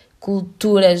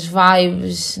 culturas,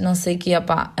 vibes, não sei o que,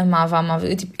 amava.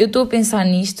 Eu estou a pensar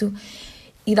nisto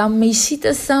e dá-me uma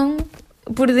excitação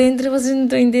por dentro, vocês não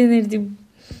estão a entender, tipo,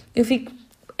 eu fico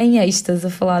em êxtase a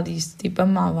falar disto, tipo,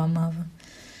 amava.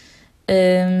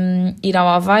 Ir ao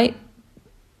Havaí,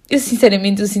 eu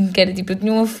sinceramente sinto que era tipo, eu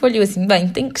tinha uma folha, eu assim, bem,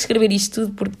 tenho que escrever isto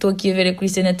tudo porque estou aqui a ver a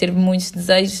Cristina ter muitos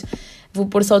desejos, vou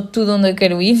pôr só tudo onde eu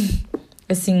quero ir,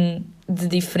 assim, de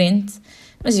diferente,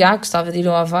 mas já gostava de ir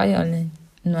ao Havaí, olha,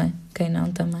 não é? Quem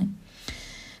não também.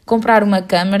 Comprar uma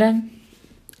câmara,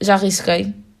 já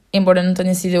arrisquei, embora não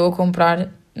tenha sido eu a comprar,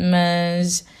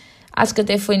 mas acho que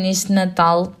até foi neste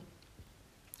Natal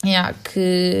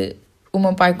que o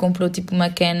meu pai comprou tipo uma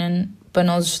Canon para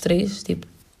nós os três, tipo,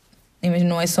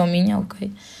 não é só minha,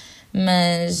 ok,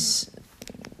 mas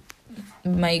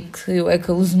meio que é que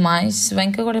eu uso mais, se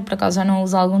bem que agora por acaso já não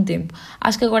uso há algum tempo.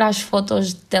 Acho que agora as fotos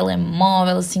de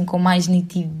telemóvel assim com mais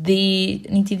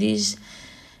nitidez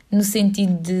no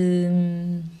sentido de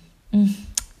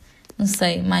não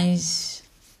sei, mais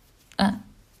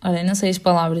olha, não sei as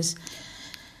palavras,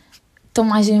 estão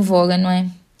mais em voga, não é?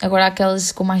 Agora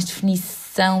aquelas com mais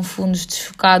definição, fundos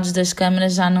desfocados das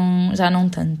câmaras já não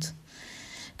tanto.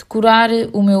 Decorar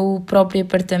o meu próprio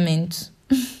apartamento.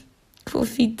 Que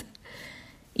fofita.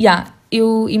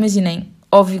 Eu imaginei,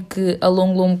 óbvio que a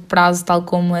longo prazo, tal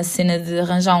como a cena de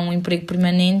arranjar um emprego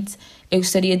permanente, eu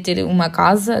gostaria de ter uma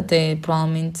casa, até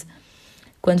provavelmente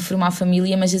quando formar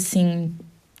família, mas assim,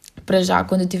 para já,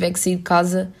 quando eu tiver que sair de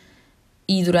casa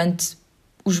e durante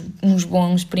uns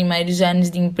bons primeiros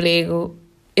anos de emprego,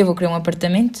 eu vou querer um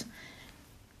apartamento.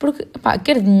 Porque,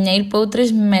 quero dinheiro para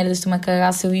outras merdas. Estou-me a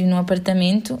cagar se eu vivo num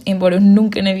apartamento, embora eu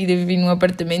nunca na vida vivi num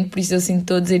apartamento, por isso eu sinto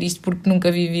estou a dizer isto porque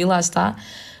nunca vivi, lá está.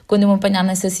 Quando eu me apanhar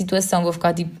nessa situação vou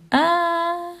ficar tipo,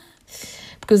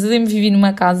 porque eu sempre vivi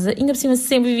numa casa, ainda por cima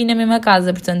sempre vivi na mesma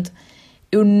casa, portanto,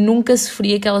 eu nunca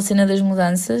sofri aquela cena das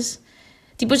mudanças.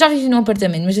 Tipo, eu já vivi num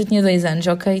apartamento, mas eu tinha 2 anos,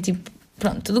 ok? Tipo,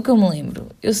 pronto, tudo o que eu me lembro.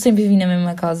 Eu sempre vivi na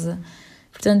mesma casa.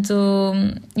 Portanto,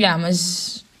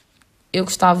 mas eu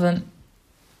gostava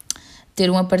ter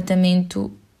um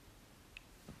apartamento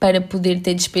para poder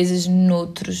ter despesas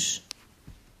noutros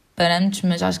parâmetros,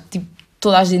 mas acho que tipo,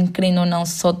 toda a gente, querendo ou não,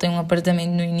 só tem um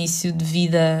apartamento no início de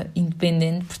vida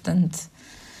independente, portanto,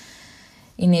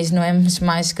 Inês não é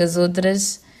mais que as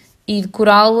outras, e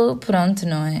decorá-lo, pronto,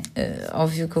 não é?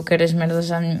 Óbvio que eu quero as merdas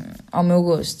já ao meu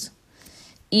gosto.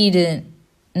 Ir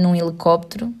num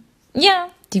helicóptero,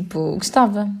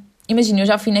 gostava. Imagina, eu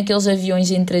já fui naqueles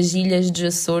aviões entre as ilhas dos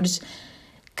Açores,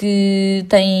 que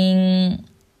tem,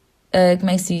 como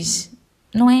é que se diz?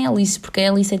 Não é hélice, porque a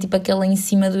hélice é tipo aquela em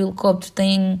cima do helicóptero,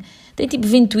 tem tipo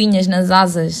ventoinhas nas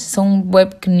asas, são bué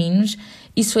pequeninos.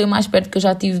 Isso foi o mais perto que eu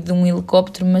já tive de um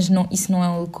helicóptero, mas não, isso não é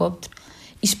um helicóptero.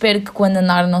 E espero que quando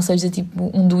andar não seja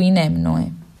tipo um do INEM, não é?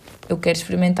 Eu quero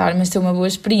experimentar, mas ter uma boa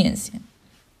experiência.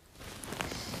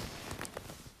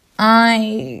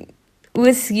 O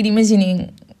a seguir, imaginem,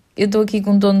 eu estou aqui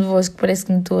com um tom de voz que parece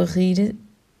que me estou a rir,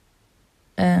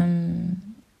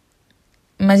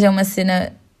 mas é uma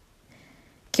cena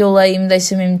que eu leio e me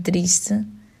deixa mesmo triste,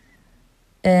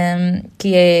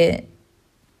 que é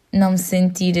não me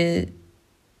sentir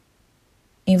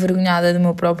envergonhada do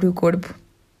meu próprio corpo.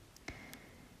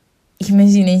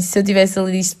 Imaginem, se eu tivesse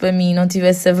ali isto para mim e não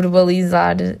tivesse a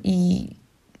verbalizar e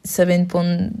sabendo para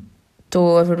onde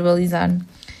estou a verbalizar,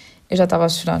 eu já estava a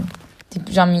chorar.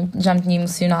 Tipo, já me tinha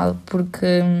emocionado,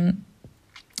 porque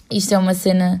isto é uma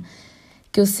cena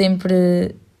que eu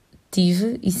sempre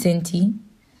tive e senti.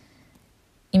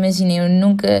 Imaginem, eu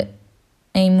nunca,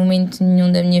 em momento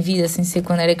nenhum da minha vida, sem ser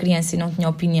quando era criança e não tinha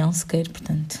opinião sequer,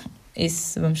 portanto,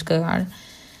 esse vamos cagar,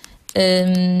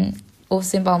 houve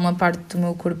sempre alguma parte do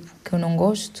meu corpo que eu não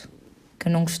gosto, que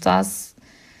eu não gostasse,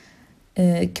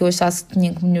 que eu achasse que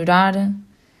tinha que melhorar,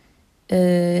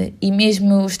 e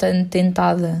mesmo eu estando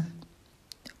tentada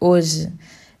hoje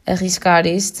a arriscar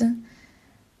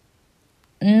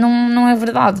não é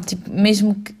verdade. Tipo,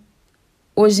 mesmo que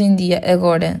hoje em dia,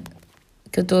 agora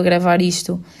que eu estou a gravar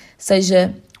isto,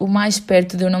 seja o mais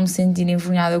perto de eu não me sentir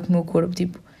envergonhada com o meu corpo,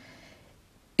 tipo,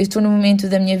 eu estou no momento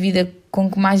da minha vida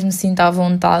com que mais me sinto à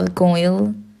vontade com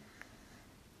ele,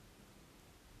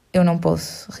 eu não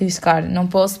posso arriscar, não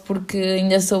posso, porque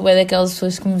ainda sou bem daquelas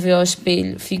pessoas que me vê ao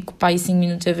espelho, fico pá, aí 5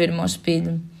 minutos a ver-me ao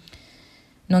espelho,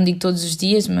 não digo todos os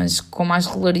dias, mas com mais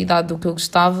regularidade do que eu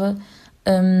gostava,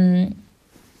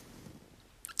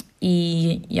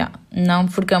 não,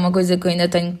 porque é uma coisa que eu ainda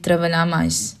tenho que trabalhar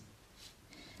mais.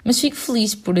 Mas fico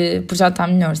feliz por já estar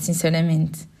melhor,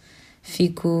 sinceramente.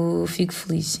 Fico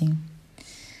feliz, sim.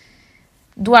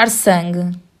 Doar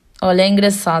sangue. Olha, é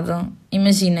engraçado.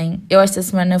 Imaginem, eu esta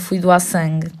semana fui doar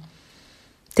sangue.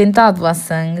 Tentar doar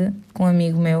sangue com um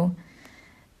amigo meu.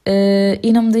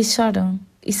 E não me deixaram.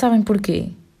 E sabem porquê?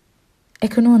 É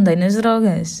que eu não andei nas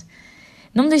drogas.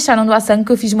 Não me deixaram doar sangue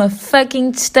porque eu fiz uma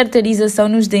fucking destartarização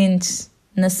nos dentes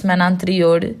na semana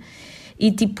anterior.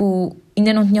 E tipo,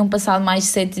 ainda não tinham passado mais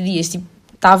 7 dias. Tipo,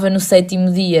 estava no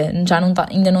 7º dia,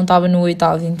 ainda não estava no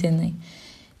 8º, entendem?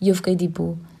 E eu fiquei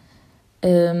tipo,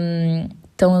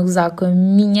 estão a gozar com a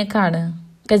minha cara.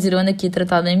 Quer dizer, eu ando aqui a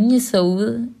tratar da minha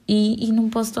saúde e não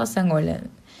posso doar sangue. Olha,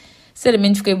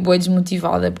 sinceramente fiquei bué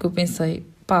desmotivada porque eu pensei,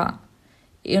 pá,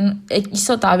 isto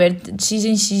só está aberto de X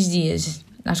em X dias,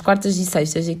 às quartas e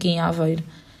sextas aqui em Aveiro.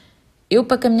 Eu,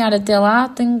 para caminhar até lá,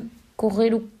 tenho que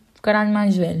correr o caralho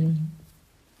mais velho.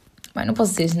 Bem, não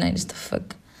posso ser geneiros, the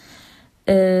fuck.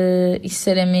 E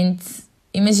sinceramente,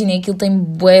 imaginem, aquilo tem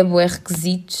bué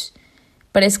requisitos.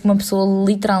 Parece que uma pessoa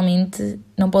literalmente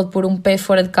não pode pôr um pé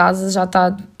fora de casa, já está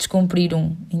a descumprir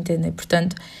entendem?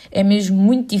 Portanto, é mesmo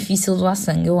muito difícil doar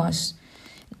sangue, eu acho.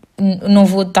 Não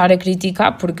vou estar a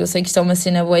criticar, porque eu sei que isto é uma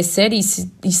cena bué séria e se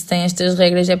tem estas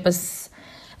regras é para se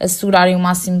assegurarem o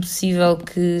máximo possível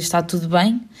que está tudo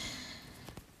bem.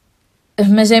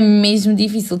 Mas é mesmo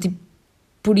difícil, tipo,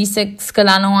 por isso é que se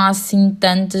calhar não há assim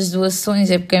tantas doações,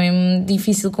 é porque é mesmo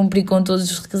difícil cumprir com todos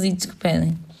os requisitos que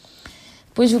pedem.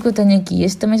 Depois o que eu tenho aqui,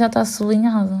 este também já está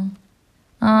sublinhado.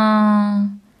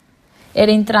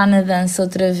 Era entrar na dança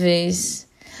outra vez.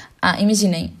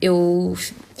 Imaginem, eu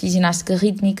fiz ginástica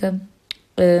rítmica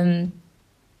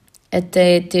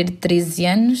até ter 13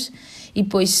 anos e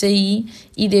depois saí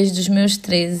e desde os meus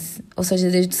 13, ou seja,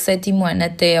 desde o 7º ano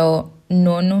até ao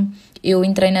 9º, eu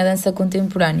entrei na dança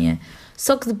contemporânea.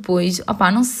 Só que depois,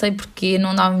 não sei porquê,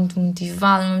 não andava muito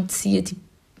motivada, não me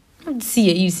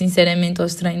apetecia ir sinceramente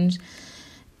aos treinos.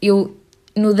 Eu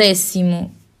no 10º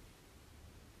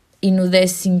e no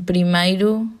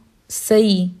 11º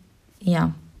saí.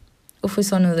 Ou foi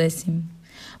só no 10º?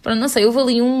 Pronto, não sei, houve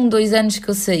ali 2 anos que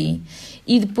eu saí.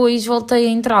 E depois voltei a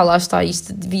entrar, lá está,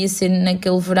 isto devia ser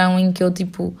naquele verão em que eu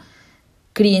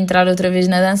queria entrar outra vez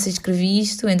na dança e escrevi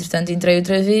isto. Entretanto entrei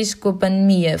outra vez, com a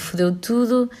pandemia fodeu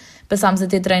tudo. Passámos a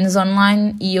ter treinos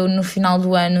online e eu no final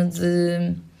do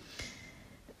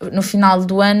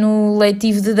ano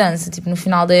letivo de dança, tipo no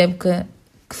final da época,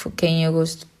 que é em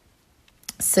agosto,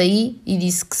 saí e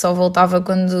disse que só voltava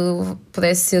quando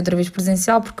pudesse ser outra vez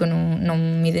presencial, porque eu não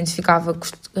me identificava com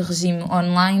o regime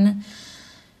online,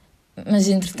 mas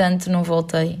entretanto não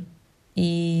voltei.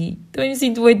 E também me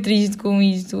sinto muito triste com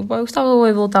isto. Eu gostava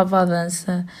de voltar para a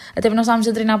dança, até porque nós estávamos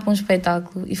a treinar para um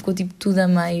espetáculo e ficou tipo tudo a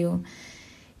meio.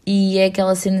 E é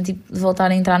aquela cena tipo de voltar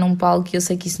a entrar num palco e eu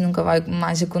sei que isso nunca vai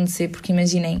mais acontecer, porque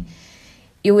imaginem,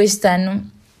 eu este ano,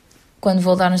 quando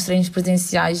voltar nos treinos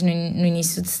presenciais no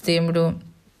início de setembro,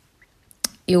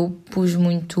 eu pus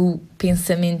muito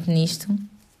pensamento nisto.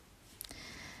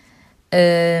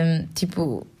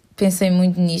 Pensei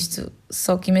muito nisto,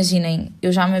 só que imaginem,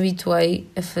 eu já me habituei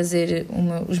a fazer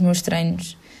os meus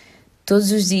treinos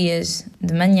todos os dias,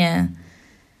 de manhã,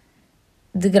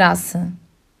 de graça.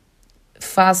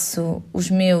 Faço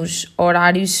os meus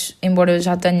horários, embora eu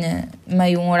já tenha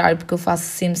meio um horário, porque eu faço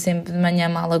sempre de manhã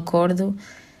mal acordo,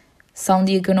 Se há um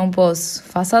dia que eu não posso,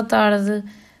 faço à tarde.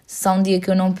 Se há um dia que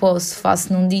eu não posso,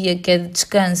 faço num dia que é de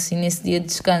descanso e nesse dia de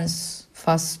descanso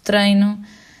faço treino.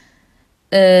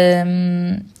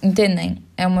 Entendem?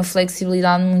 É uma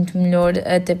flexibilidade muito melhor,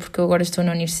 até porque eu agora estou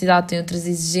na universidade, tenho outras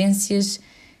exigências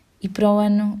e para o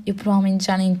ano eu provavelmente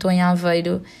já nem estou em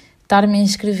Aveiro. Estar-me a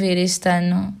inscrever este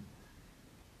ano,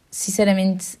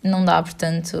 sinceramente, não dá.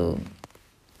 Portanto,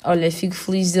 olha, fico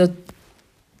feliz de eu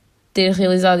ter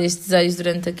realizado este desejo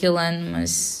durante aquele ano,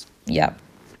 mas,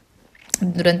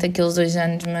 durante aqueles 2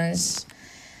 anos, mas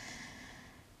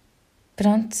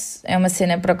pronto, é uma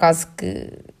cena por acaso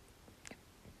que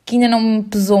ainda não me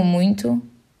pesou muito,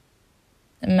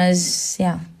 mas,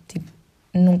 tipo,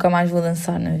 nunca mais vou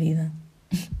dançar na vida.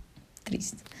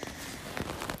 Triste.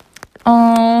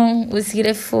 A seguir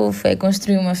é fofo, é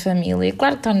construir uma família.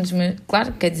 Claro que está nos meus...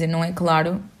 Claro, quer dizer, não é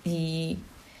claro. E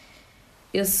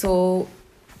eu sou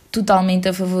totalmente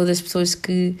a favor das pessoas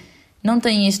que não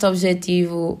têm este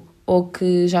objetivo ou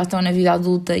que já estão na vida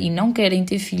adulta e não querem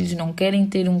ter filhos, não querem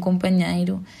ter um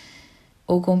companheiro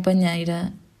ou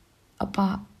companheira.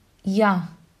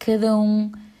 Cada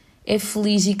um é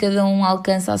feliz e cada um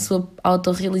alcança a sua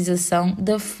autorrealização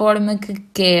da forma que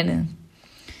quer.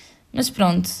 Mas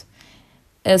pronto,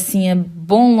 assim a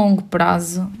bom longo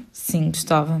prazo, sim,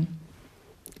 gostava.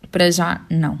 Para já,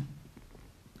 não.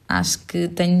 Acho que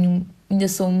ainda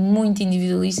sou muito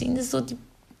individualista, ainda sou tipo...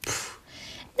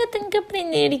 ainda tenho que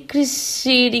aprender e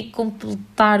crescer e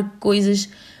completar coisas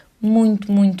muito,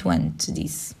 muito antes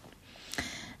disso.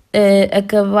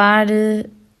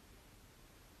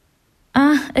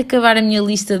 Acabar a minha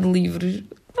lista de livros.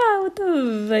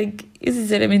 Eu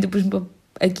sinceramente pus-me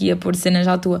aqui a pôr cenas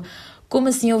à toa. Como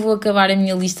assim eu vou acabar a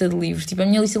minha lista de livros? Tipo, a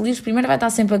minha lista de livros primeiro vai estar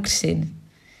sempre a crescer.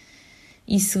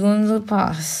 E segundo,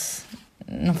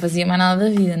 não fazia mais nada da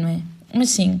vida, não é? Mas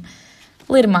sim,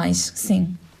 ler mais,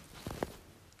 sim.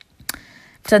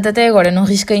 Portanto, até agora não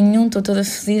risquei nenhum, estou toda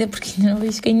fodida porque ainda não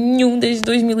risquei nenhum. Desde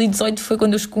 2018 foi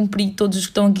quando eu os cumpri todos os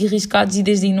que estão aqui riscados e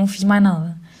desde aí não fiz mais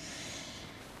nada.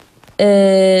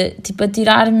 Tipo, a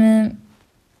tirar-me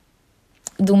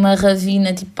de uma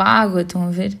ravina, tipo, para a água, estão a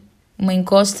ver? Uma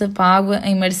encosta para a água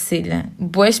em Marselha.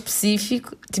 Bué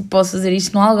específico, tipo, posso fazer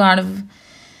isto no Algarve.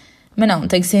 Mas não,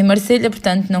 tem que ser em Marselha,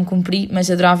 portanto não cumpri,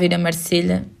 mas adorava ir a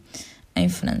Marselha, em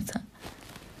França.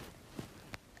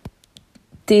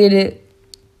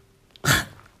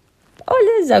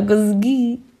 Olha, já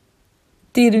consegui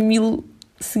ter 1000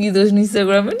 seguidores no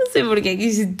Instagram. Eu não sei porque é que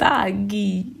isto está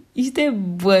aqui. Isto é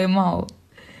bué mau.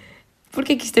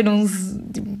 Porque é que isto não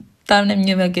está na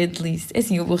minha bucket list? É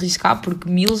assim, eu vou arriscar porque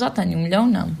 1000 já tenho, 1 milhão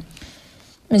não.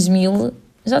 Mas 1000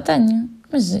 já tenho.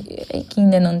 Mas é que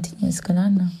ainda não tinha, se calhar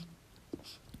não.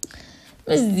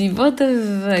 Mas tipo, what the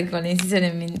fuck? Olhem,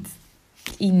 sinceramente,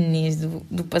 Inês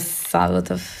do passado, what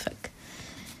the fuck?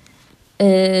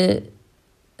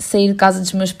 Sair de casa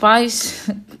dos meus pais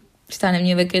está na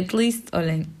minha bucket list.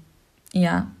 Olhem,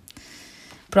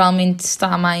 provavelmente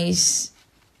está mais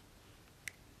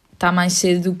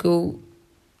cedo do que eu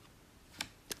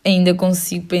ainda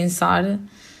consigo pensar,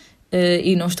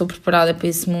 e não estou preparada para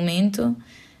esse momento,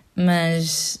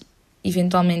 mas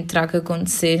eventualmente terá que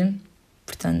acontecer.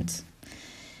 Portanto,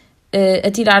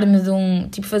 atirar-me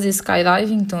tipo fazer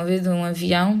skydiving, estão a ver, de um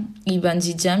avião, e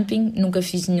bungee jumping, nunca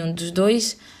fiz nenhum dos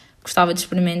dois, gostava de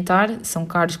experimentar, são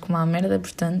caros como a merda,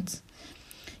 portanto.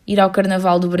 Ir ao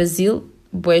Carnaval do Brasil,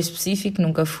 bué específico,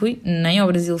 nunca fui, nem ao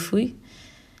Brasil fui.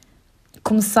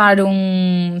 Começar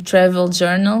um travel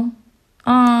journal,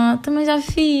 também já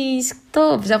fiz, que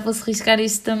top, já posso riscar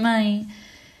isto também.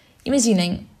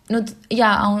 Imaginem,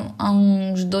 há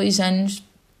uns 2 anos,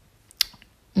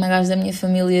 uma gaja da minha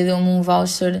família deu-me um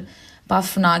voucher para a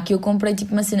FNAC e eu comprei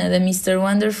tipo uma cena da Mr.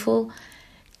 Wonderful,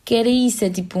 que era isso, é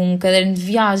tipo um caderno de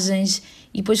viagens,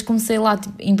 e depois comecei lá,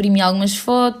 tipo, imprimi algumas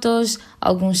fotos,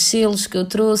 alguns selos que eu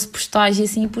trouxe, postais e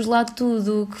assim, e pus lá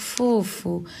tudo, que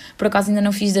fofo. Por acaso ainda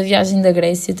não fiz da viagem da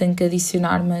Grécia, tenho que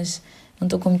adicionar, mas não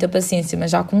estou com muita paciência,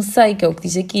 mas já comecei, que é o que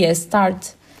diz aqui, é start.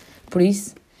 Por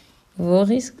isso, vou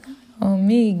arriscar. Oh,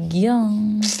 Miguel.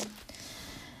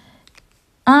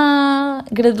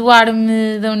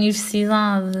 Graduar-me da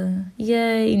universidade.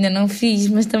 Ainda não fiz,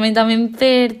 mas também está mesmo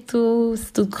perto,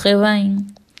 se tudo correr bem.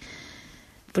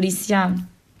 Por isso,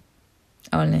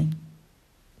 olhem,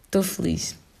 estou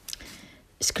feliz.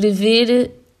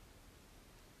 Escrever-me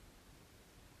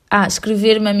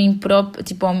a mim própria,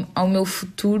 tipo ao meu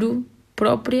futuro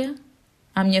própria,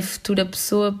 à minha futura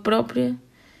pessoa própria,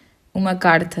 uma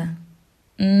carta.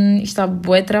 Isto está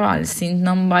bué trabalho, sinto que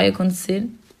não me vai acontecer.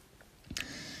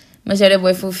 Mas era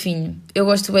bué fofinho. Eu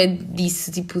gosto bué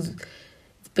disso, tipo, de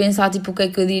pensar tipo o que é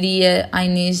que eu diria à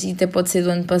Inês, e até pode ser do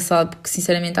ano passado, porque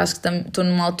sinceramente acho que estou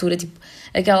numa altura, tipo,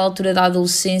 aquela altura da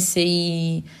adolescência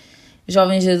e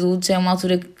jovens adultos, é uma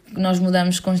altura que nós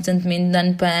mudamos constantemente de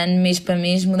ano para ano, mês para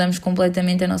mês, mudamos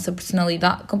completamente a nossa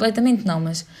personalidade, completamente não,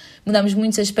 mas mudamos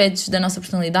muitos aspectos da nossa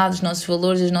personalidade, os nossos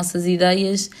valores, as nossas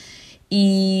ideias,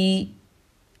 e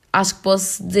acho que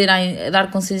posso dizer,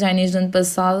 dar conselhos à Inês do ano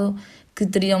passado que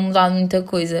teriam mudado muita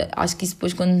coisa. Acho que isso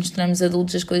depois, quando nos tornamos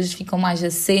adultos, as coisas ficam mais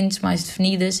assentes, mais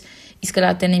definidas, e se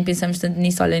calhar até nem pensamos tanto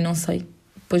nisso. Olha, não sei.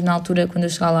 Depois, na altura, quando eu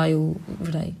chegar lá, eu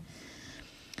verei.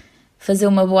 Fazer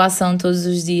uma boa ação todos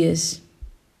os dias.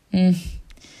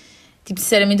 Tipo,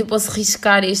 sinceramente, eu posso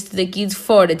riscar este daqui de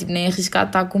fora. Tipo, nem arriscar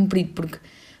está cumprido, porque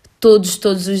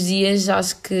todos os dias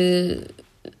acho que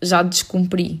já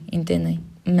descumpri, entendem?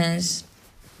 Mas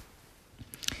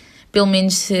pelo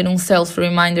menos ser um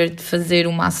self-reminder de fazer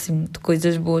o máximo de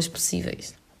coisas boas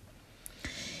possíveis.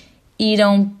 Ir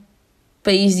a um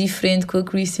país diferente com a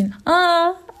Christian.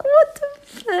 What the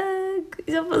fuck?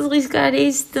 Já posso arriscar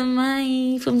este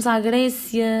também. Fomos à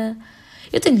Grécia.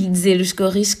 Eu tenho que lhe dizer os que eu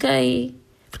arrisquei,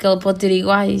 porque ela pode ter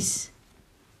iguais.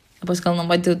 Aposto que ela não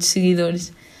vai ter outros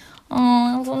seguidores.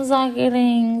 Fomos à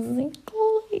Grécia. Que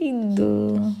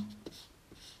lindo.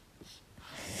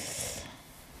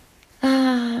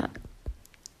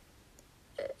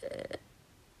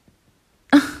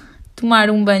 Tomar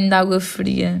um banho de água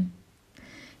fria.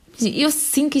 Eu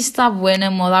sinto que isto está bué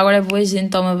na moda. Agora é boa gente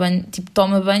toma banho. Tipo,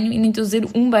 toma banho e nem estou a dizer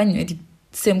um banho. É tipo,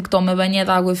 sempre que toma banho é de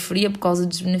água fria por causa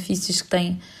dos benefícios que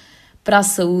tem para a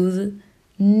saúde.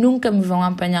 Nunca me vão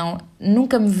apanhar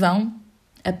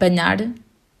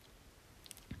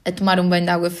a tomar um banho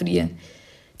de água fria.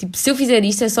 Tipo, se eu fizer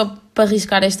isto é só para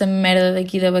arriscar esta merda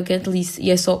daqui da bucket list.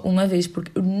 E é só uma vez,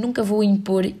 porque eu nunca vou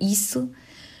impor isso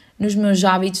nos meus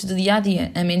hábitos do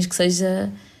dia-a-dia, a menos que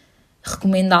seja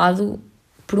recomendado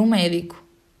por um médico.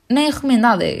 Nem é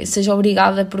recomendado, seja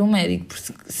obrigada por um médico,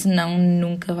 porque senão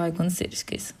nunca vai acontecer,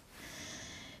 esqueça.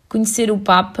 Conhecer o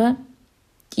Papa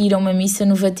e ir a uma missa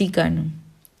no Vaticano.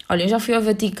 Olha, eu já fui ao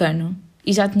Vaticano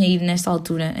e já tinha ido nesta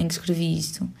altura em que escrevi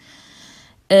isto,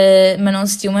 mas não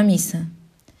assisti a uma missa.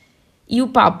 E o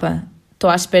Papa, estou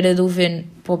à espera de o ver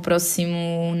para o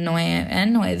próximo, não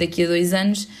é daqui a 2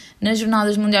 anos, nas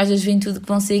Jornadas Mundiais da Juventude que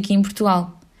vão ser aqui em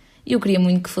Portugal. E eu queria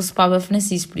muito que fosse o Papa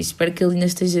Francisco, por isso espero que ele ainda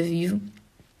esteja vivo,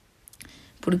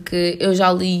 porque eu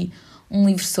já li um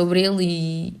livro sobre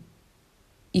ele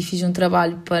e fiz um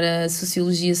trabalho para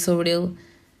Sociologia sobre ele,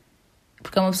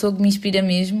 porque é uma pessoa que me inspira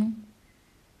mesmo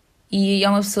e é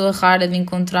uma pessoa rara de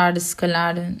encontrar, se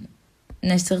calhar,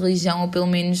 nesta religião, ou pelo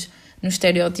menos no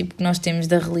estereótipo que nós temos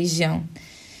da religião.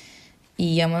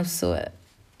 E é uma pessoa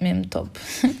mesmo top.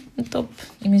 Top.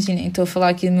 Imaginem, estou a falar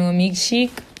aqui do meu amigo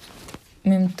Chico.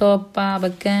 Mesmo top,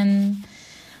 bacana.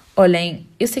 Olhem,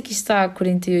 eu sei que isto está a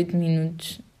 48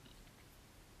 minutos.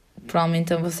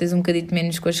 Provavelmente a vocês um bocadinho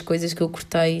menos com as coisas que eu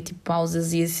cortei, tipo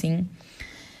pausas e assim.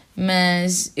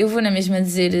 Mas eu vou na mesma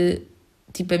dizer,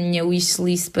 tipo, a minha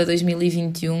wishlist para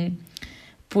 2021,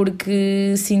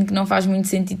 porque sinto que não faz muito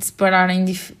sentido separar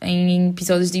em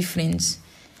episódios diferentes.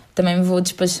 Também me vou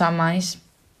despachar mais.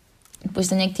 Depois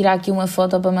tenho que tirar aqui uma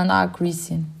foto para mandar à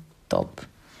Christian. Top.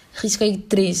 Risquei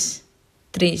 3.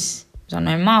 Já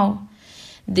não é mau.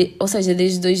 Ou seja,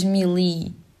 desde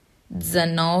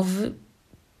 2019,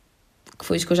 que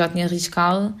foi os que eu já tinha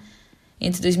arriscado,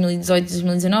 entre 2018 e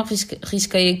 2019,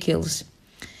 risquei aqueles.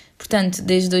 Portanto,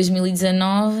 desde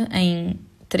 2019, em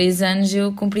 3 anos,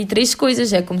 eu cumpri 3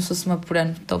 coisas. É como se fosse uma por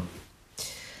ano. Top.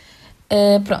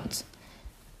 Pronto.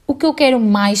 O que eu quero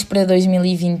mais para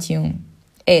 2021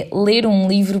 é ler um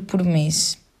livro por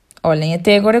mês. Olhem,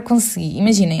 até agora consegui.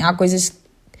 Imaginem, há coisas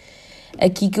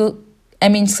aqui que a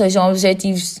menos que sejam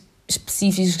objetivos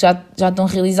específicos que já estão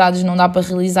realizados, não dá para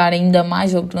realizar ainda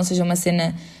mais, ou que não seja uma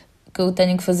cena que eu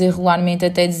tenho que fazer regularmente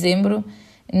até dezembro,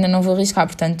 ainda não vou arriscar.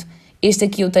 Portanto, este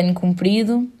aqui eu tenho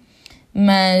cumprido,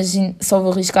 mas só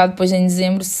vou arriscar depois em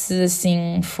dezembro, se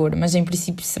assim for, mas em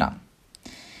princípio será.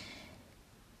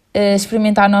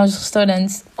 Experimentar novos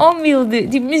restaurantes. Oh meu Deus,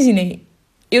 tipo, imaginem,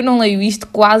 eu não leio isto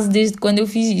quase desde quando eu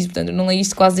fiz isto, portanto eu não leio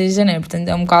isto quase desde janeiro, portanto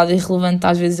é um bocado irrelevante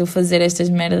às vezes eu fazer estas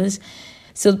merdas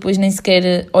se eu depois nem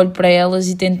sequer olho para elas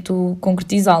e tento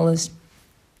concretizá-las.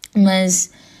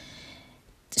 Mas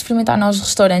experimentar novos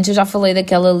restaurantes, eu já falei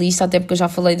daquela lista, até porque eu já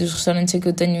falei dos restaurantes a que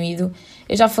eu tenho ido,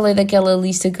 eu já falei daquela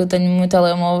lista que eu tenho no meu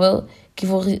telemóvel, que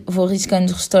vou arriscando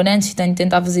os restaurantes e tenho de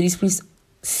tentar fazer isso, por isso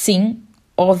sim,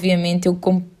 obviamente eu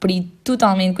cumpri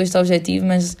totalmente com este objetivo,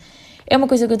 mas é uma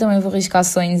coisa que eu também vou arriscar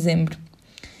só em dezembro.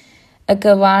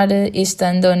 Acabar este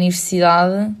ano da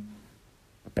universidade,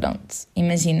 Pronto,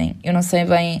 imaginem, eu não sei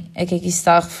bem a que é que isto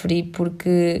está a referir,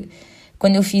 porque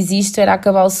quando eu fiz isto era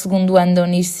acabar o segundo ano da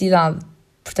universidade,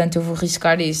 portanto eu vou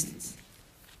arriscar este.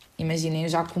 Imaginem, eu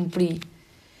já cumpri,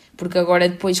 porque agora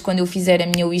depois quando eu fizer a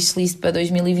minha wishlist para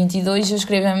 2022 eu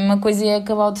escrevo a mesma coisa e é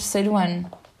acabar o terceiro ano.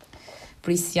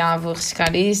 Por isso já vou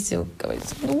arriscar este, eu acabei de...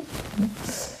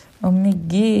 Oh my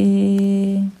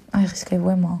God! Ai, arrisquei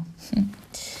bem mal.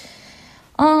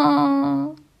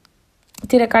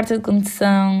 Ter a carta de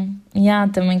condução.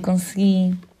 Também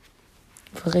consegui.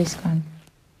 Vou arriscar.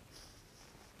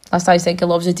 Lá está, isto é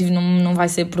aquele objetivo, não vai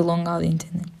ser prolongado,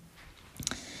 entendem?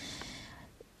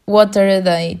 Water a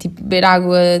day, tipo, beber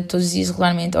água todos os dias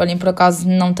regularmente. Olhem, por acaso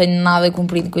não tenho nada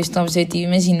cumprido com este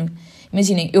objetivo.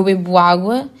 Imaginem, eu bebo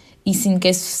água e sinto que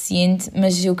é suficiente,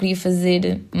 mas eu queria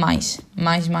fazer mais.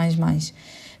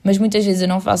 Mas muitas vezes eu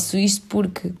não faço isto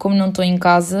porque, como não estou em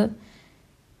casa,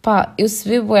 eu se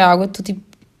bebo água, estou tipo,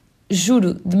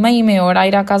 juro, de meia e meia hora a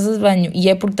ir à casa de banho. E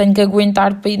é porque tenho que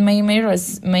aguentar para ir de meia e meia hora.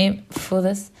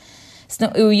 Foda-se.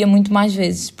 Senão eu ia muito mais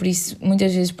vezes. Por isso,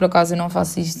 muitas vezes, por acaso, eu não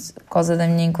faço isto por causa da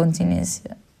minha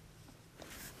incontinência.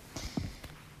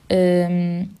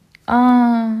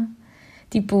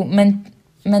 Tipo,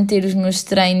 manter os meus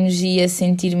treinos e a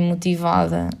sentir-me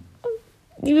motivada.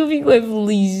 E eu fico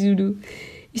feliz, juro.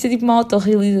 Isto é tipo uma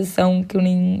autorrealização que eu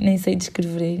nem sei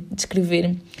descrever.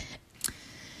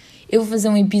 Eu vou fazer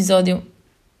um episódio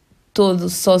todo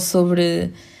só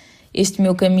sobre este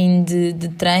meu caminho de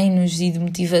treinos e de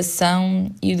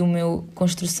motivação e do meu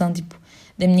construção, tipo,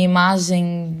 da minha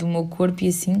imagem, do meu corpo e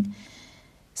assim.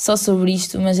 Só sobre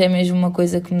isto, mas é mesmo uma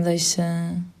coisa que me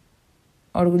deixa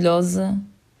orgulhosa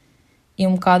e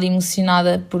um bocado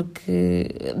emocionada,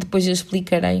 porque depois eu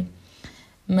explicarei,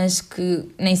 mas que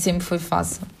nem sempre foi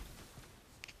fácil.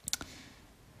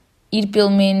 Ir pelo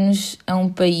menos a um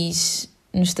país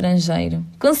no estrangeiro.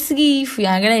 Consegui, fui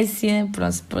à Grécia,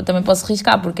 pronto, também posso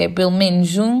arriscar, porque é pelo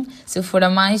menos um, se eu for a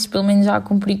mais, pelo menos já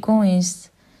cumpri com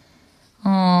este.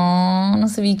 Não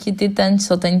sabia que ia ter tantos,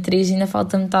 só tenho 3 e ainda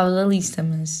falta metade da lista,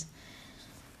 mas...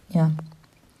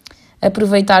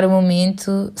 Aproveitar o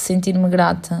momento, sentir-me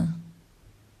grata.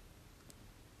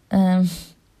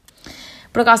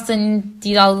 Por acaso tenho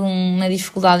tido alguma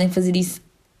dificuldade em fazer isso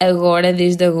agora,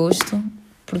 desde agosto,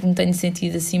 porque me tenho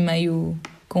sentido assim meio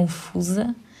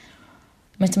confusa,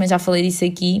 mas também já falei disso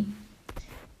aqui,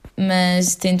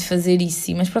 mas tento fazer isso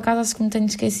sim, mas por acaso acho que me tenho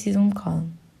esquecido um bocado.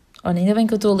 Olha, ainda bem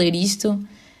que eu estou a ler isto,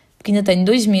 porque ainda tenho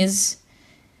 2 meses,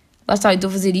 lá está, eu estou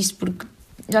a fazer isto porque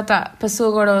já está, passou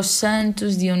agora aos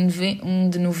Santos, dia 1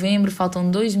 de novembro, faltam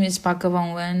 2 meses para acabar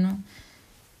um ano,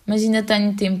 mas ainda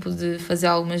tenho tempo de fazer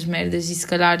algumas merdas e se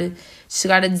calhar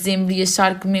chegar a dezembro e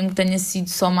achar que mesmo que tenha sido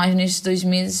só mais nestes 2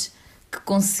 meses, que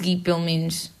consegui pelo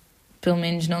menos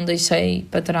não deixei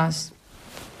para trás.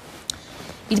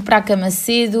 Ir para a cama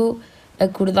cedo,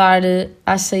 acordar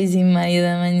às 6h30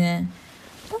 da manhã.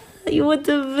 Eu what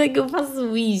the fuck, eu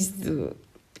faço isto?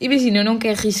 Imagina, eu não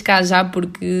quero arriscar já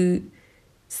porque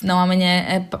senão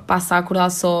amanhã passa a acordar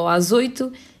só às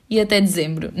 8 e até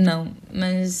dezembro. Não,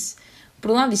 mas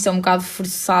por um lado isto é um bocado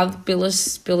forçado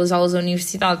pelas aulas da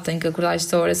universidade. Tenho que acordar a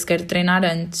esta hora se quero treinar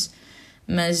antes.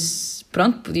 Mas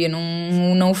pronto, podia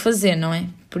não o fazer, não é?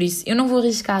 Por isso, eu não vou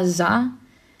arriscar já,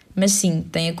 mas sim,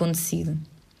 tem acontecido.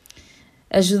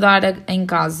 Ajudar em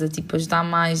casa, tipo, ajudar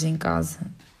mais em casa.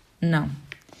 Não.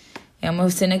 É uma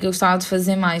cena que eu gostava de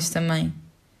fazer mais também.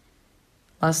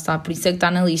 Lá está, por isso é que está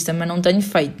na lista, mas não tenho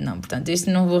feito, não. Portanto, este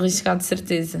não vou arriscar de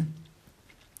certeza.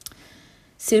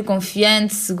 Ser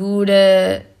confiante,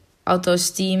 segura,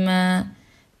 autoestima,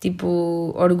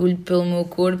 tipo, orgulho pelo meu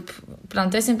corpo.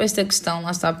 Pronto, é sempre esta questão,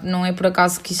 lá está. Não é por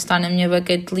acaso que isto está na minha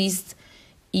bucket list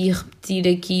e repetir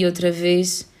aqui outra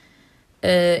vez.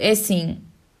 É assim,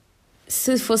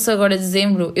 se fosse agora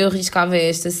dezembro, eu arriscava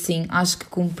esta, sim. Acho que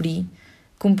cumpri,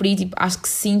 tipo, acho que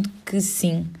sinto que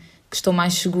sim, que estou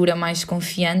mais segura, mais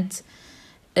confiante,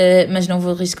 mas não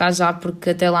vou arriscar já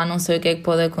porque até lá não sei o que é que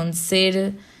pode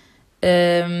acontecer.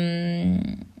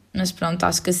 Mas pronto,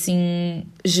 acho que assim,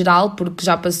 geral, porque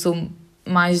já passou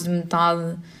mais de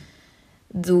metade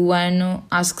do ano,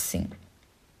 acho que sim.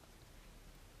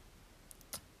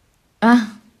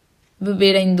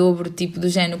 Beber em dobro, tipo do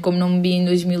género, como não bebi em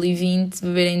 2020,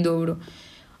 beber em dobro.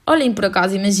 Olhem, por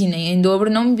acaso, imaginem, em dobro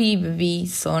não bebi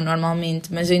só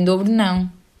normalmente, mas em dobro não.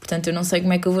 Portanto, eu não sei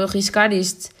como é que eu vou arriscar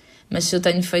este. Mas se eu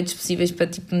tenho feitos possíveis para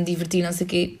tipo, me divertir, não sei o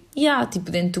quê, tipo,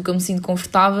 dentro do que eu me sinto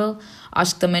confortável,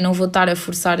 acho que também não vou estar a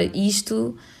forçar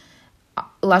isto.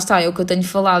 Lá está, é o que eu tenho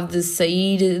falado, de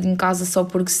sair de casa só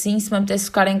porque sim, se me apetece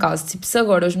ficar em casa. Tipo, se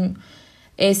agora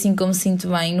é assim que eu me sinto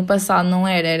bem, no passado não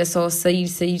era só sair,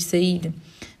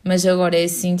 mas agora é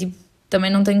assim, tipo, também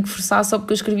não tenho que forçar só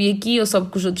porque eu escrevi aqui, ou só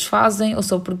porque os outros fazem, ou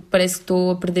só porque parece que estou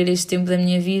a perder este tempo da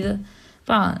minha vida.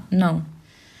 Pá, não.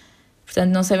 Portanto,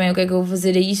 não sei bem o que é que eu vou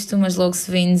fazer a isto, mas logo se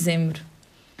vê em dezembro.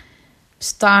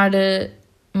 Estar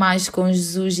mais com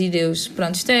Jesus e Deus.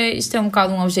 Pronto, isto é um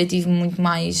bocado um objetivo muito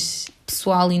mais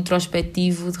pessoal,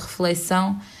 introspectivo, de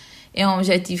reflexão. É um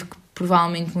objetivo que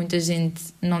provavelmente muita gente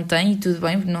não tem, e tudo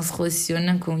bem, porque não se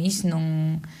relaciona com isto,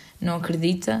 não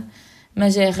acredita,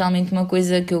 mas é realmente uma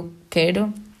coisa que eu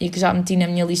quero e que já meti na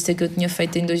minha lista que eu tinha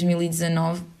feito em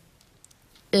 2019.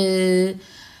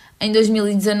 Em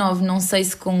 2019 não sei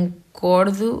se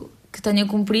concordo que tenha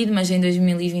cumprido, mas em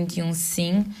 2021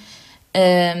 sim.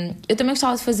 Eu também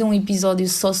gostava de fazer um episódio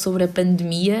só sobre a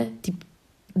pandemia, tipo,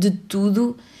 de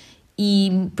tudo,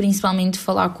 e principalmente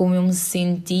falar como eu me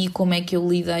senti, como é que eu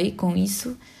lidei com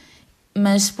isso.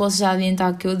 Mas posso já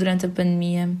adiantar que eu, durante a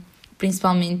pandemia,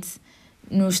 principalmente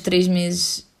nos 3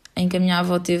 meses em que a minha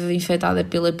avó esteve infectada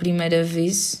pela primeira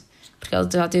vez, porque ela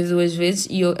já teve 2 vezes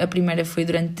e a primeira foi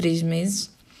durante 3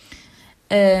 meses,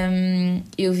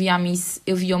 eu via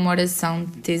uma oração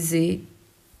de TZ,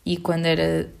 e quando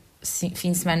era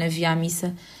fim de semana via a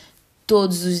missa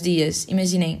todos os dias.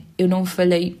 Imaginem, eu não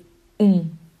falhei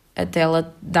até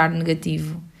ela dar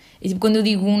negativo. E tipo, quando eu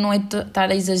digo não é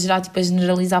estar a exagerar, tipo, a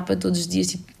generalizar para todos os dias,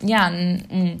 tipo,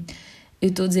 eu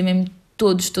estou a dizer mesmo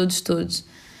todos.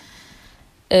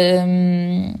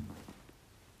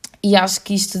 E acho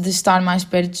que isto de estar mais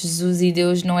perto de Jesus e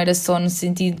Deus não era só no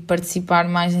sentido de participar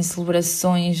mais em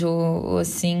celebrações ou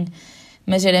assim,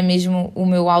 mas era mesmo o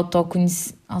meu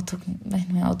bem,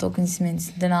 não é autoconhecimento,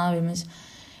 isso não tem nada a ver, mas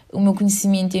o meu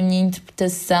conhecimento e a minha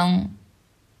interpretação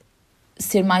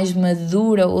ser mais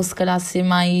madura, ou se calhar ser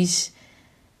mais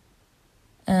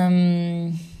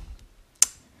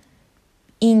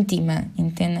íntima,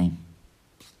 entendem?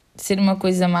 Ser uma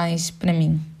coisa mais para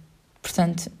mim.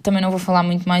 Portanto, também não vou falar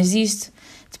muito mais disto.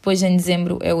 Depois, em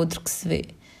dezembro, é outro que se vê.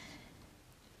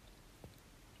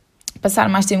 Passar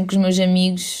mais tempo com os meus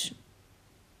amigos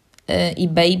e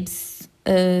babes.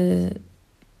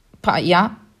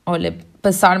 Olha,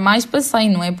 passar mais passei,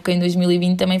 não é? Porque em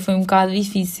 2020 também foi um bocado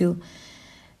difícil.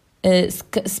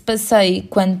 Se passei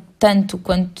tanto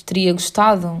quanto teria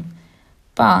gostado,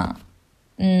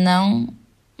 não,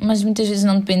 mas muitas vezes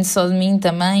não depende só de mim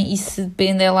também, e se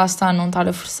depende, lá está, não estar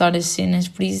a forçar as cenas,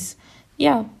 por isso,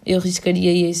 eu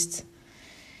arriscaria este.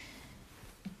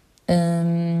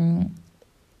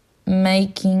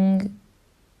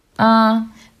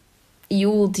 E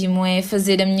o último é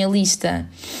fazer a minha lista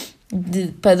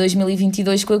para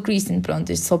 2022 com a Kristen. Pronto,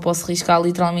 este só posso riscar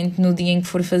literalmente no dia em que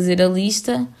for fazer a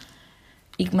lista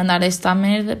e que mandar esta à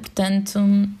merda, portanto,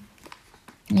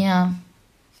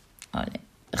 olha,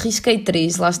 risquei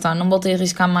 3, lá está, não voltei a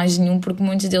riscar mais nenhum, porque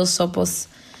muitos deles só posso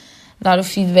dar o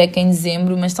feedback em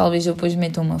dezembro, mas talvez eu depois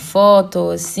meta uma foto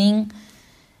ou assim,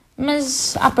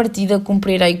 mas à partida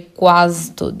cumprirei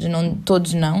quase todos, não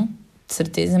todos não, de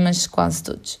certeza, mas quase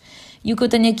todos. E o que eu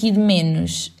tenho aqui de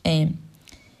menos é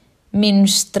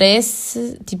menos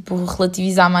stress, tipo,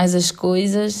 relativizar mais as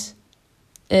coisas,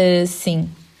 sim.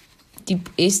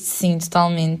 Tipo, este sim,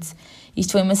 totalmente.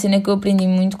 Isto foi uma cena que eu aprendi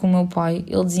muito com o meu pai.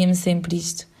 Ele dizia-me sempre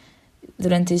isto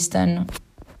durante este ano.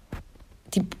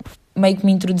 Tipo, meio que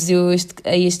me introduziu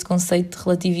a este conceito de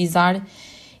relativizar,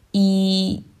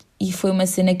 e foi uma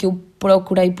cena que eu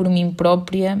procurei por mim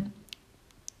própria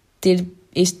ter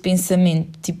este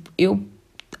pensamento. Tipo, eu,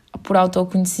 por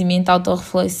autoconhecimento,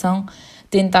 autorreflexão,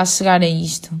 tentar chegar a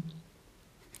isto.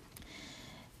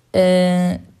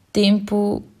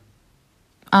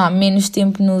 Menos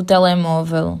tempo no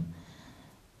telemóvel.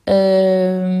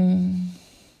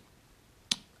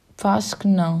 Acho que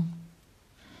não.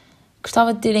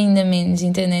 Gostava de ter ainda menos,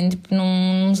 entendem? Tipo,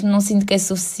 não sinto que é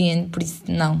suficiente, por isso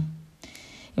não.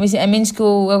 A menos que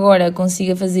eu agora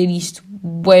consiga fazer isto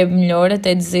bem melhor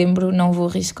até dezembro, não vou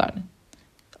arriscar.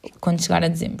 Quando chegar a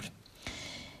dezembro.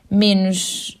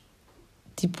 Menos,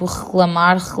 tipo,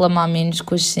 reclamar menos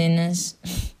com as cenas.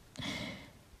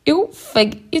 Eu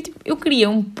queria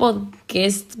um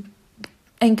podcast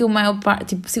em que a maior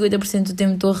parte, tipo, 50% do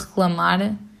tempo estou a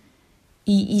reclamar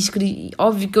e escrevi.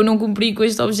 Óbvio que eu não cumpri com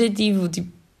este objetivo,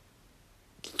 tipo,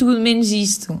 tudo menos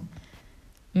isto.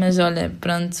 Mas olha,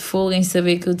 pronto, folguem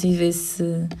saber que eu tive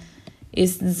esse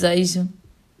desejo,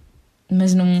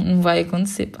 mas não vai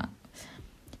acontecer, pá.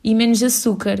 E menos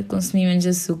açúcar, consumir menos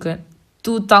açúcar.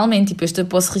 Totalmente, tipo, eu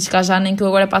posso arriscar já, nem que eu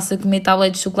agora passe a comer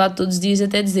tablete de chocolate todos os dias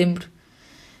até dezembro.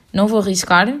 Não vou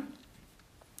arriscar,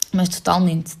 mas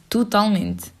totalmente.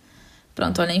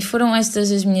 Pronto, olhem, foram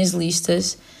estas as minhas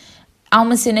listas.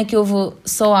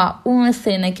 Só há uma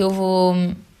cena que eu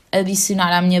vou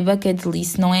adicionar à minha bucket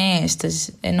list, não é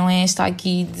esta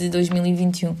aqui de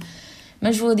 2021,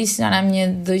 mas vou adicionar à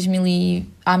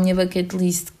minha bucket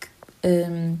list,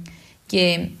 que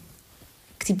é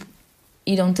que, tipo,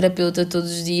 ir a um terapeuta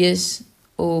todos os dias,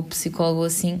 ou psicólogo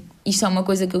assim. Isto é uma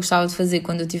coisa que eu gostava de fazer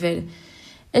quando eu tiver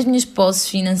as minhas posses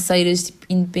financeiras, tipo,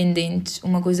 independentes,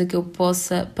 uma coisa que eu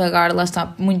possa pagar, lá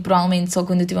está, muito provavelmente só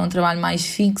quando eu tiver um trabalho mais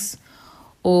fixo,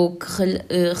 ou que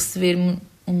receber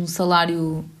um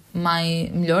salário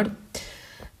melhor.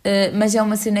 Mas é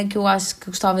uma cena que eu acho que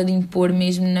gostava de impor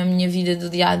mesmo na minha vida do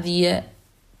dia-a-dia,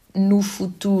 no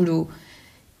futuro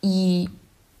e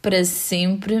para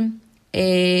sempre,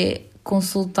 é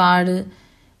consultar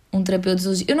um terapeuta.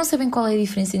 Eu não sei bem qual é a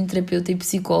diferença entre terapeuta e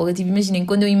psicóloga. Tipo, imaginem,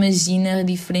 quando eu imagino a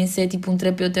diferença é tipo, um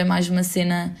terapeuta é mais uma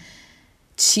cena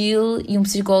chill e um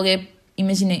psicólogo é,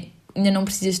 imaginem, ainda não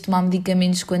precisas tomar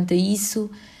medicamentos quanto a isso,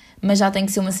 mas já tem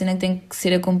que ser uma cena que tem que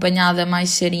ser acompanhada mais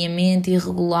seriamente e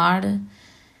regularmente,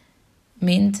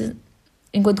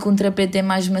 enquanto que um terapeuta é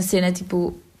mais uma cena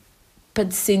tipo para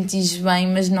te sentires bem,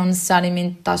 mas não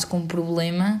necessariamente estás com um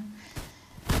problema.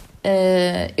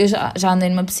 Eu já andei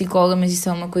numa psicóloga, mas isso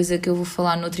é uma coisa que eu vou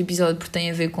falar noutro episódio porque tem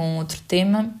a ver com outro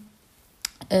tema.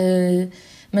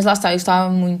 Mas lá está, eu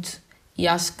gostava muito e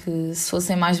acho que se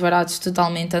fossem mais baratos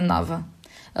totalmente andava.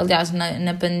 Aliás,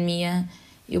 na pandemia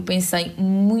eu pensei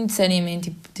muito seriamente,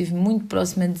 tipo, estive muito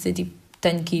próxima de dizer tipo,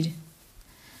 tenho que ir.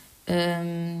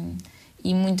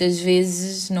 E muitas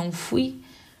vezes não fui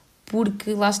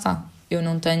porque lá está, eu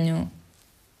não tenho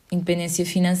independência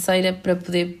financeira para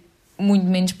poder muito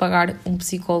menos pagar um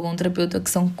psicólogo ou um terapeuta, que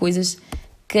são coisas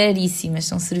caríssimas,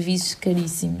 são serviços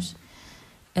caríssimos.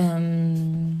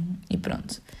 E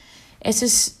pronto.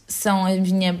 Estas são a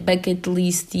minha bucket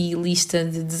list e lista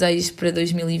de desejos para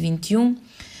 2021.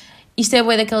 Isto é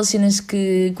bué daquelas cenas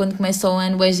que quando começa o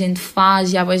ano a gente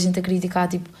faz e há a gente a criticar,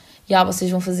 tipo,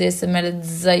 vocês vão fazer essa merda de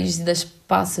desejos das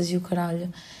passas e o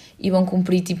caralho, e vão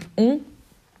cumprir tipo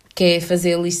que é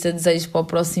fazer a lista de desejos para o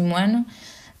próximo ano.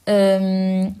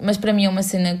 Mas para mim é uma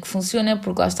cena que funciona,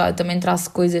 porque lá está, eu também traço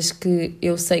coisas que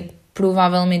eu sei que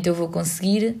provavelmente eu vou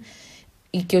conseguir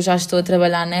e que eu já estou a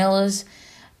trabalhar nelas.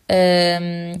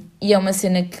 E é uma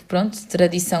cena que, pronto,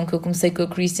 tradição que eu comecei com a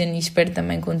Christian e espero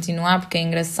também continuar, porque é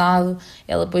engraçado.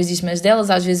 Ela depois diz-me as delas,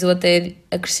 às vezes eu até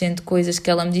acrescento coisas que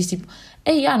ela me diz, tipo,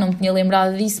 não me tinha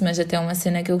lembrado disso, mas até é uma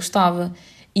cena que eu gostava,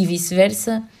 e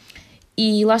vice-versa.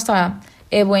 E lá está,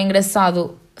 é bem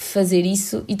engraçado fazer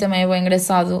isso, e também é bem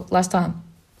engraçado, lá está,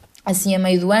 assim a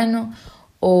meio do ano,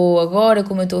 ou agora,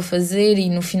 como eu estou a fazer, e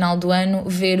no final do ano,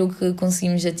 ver o que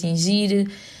conseguimos atingir,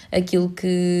 aquilo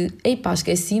que,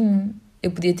 esqueci-me,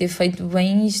 eu podia ter feito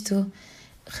bem isto,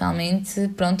 realmente,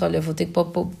 pronto, olha, vou ter que pôr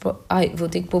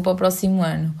para o próximo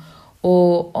ano.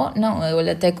 Ou, não,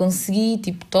 olha, até consegui,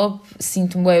 tipo, top,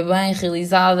 sinto-me bem,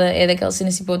 realizada, é daquelas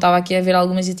cenas, tipo, eu estava aqui a ver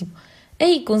algumas e tipo,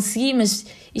 consegui, mas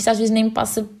isto às vezes nem me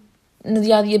passa no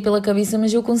dia-a-dia pela cabeça,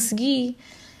 mas eu consegui.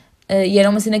 E era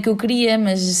uma cena que eu queria,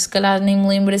 mas se calhar nem me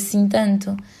lembro assim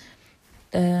tanto.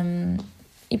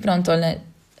 E pronto, olha,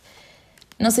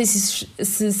 não sei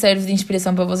se serve de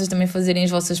inspiração para vocês também fazerem as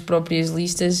vossas próprias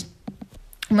listas.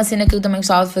 Uma cena que eu também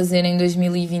gostava de fazer em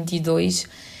 2022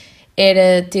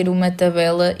 era ter uma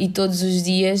tabela e todos os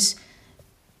dias,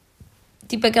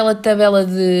 tipo aquela tabela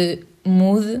de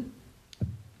mood,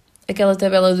 aquela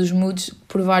tabela dos moods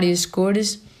por várias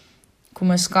cores, com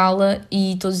uma escala,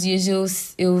 e todos os dias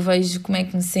eu vejo como é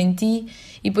que me senti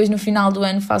e depois no final do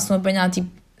ano faço um apanhado, tipo,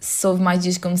 se houve mais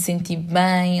dias que eu me senti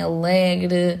bem,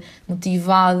 alegre,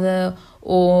 motivada,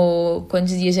 ou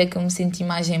quantos dias é que eu me senti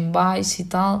mais em baixo e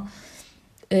tal.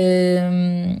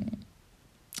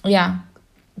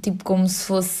 Tipo, como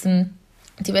se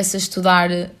estivesse a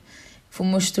estudar o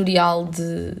meu historial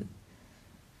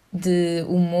de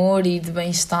humor e de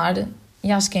bem-estar,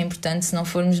 e acho que é importante. Se não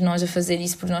formos nós a fazer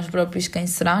isso por nós próprios, quem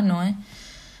será, não é?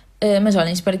 Mas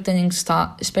olhem, espero que tenham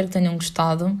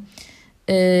gostado.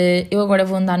 Eu agora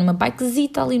vou andar numa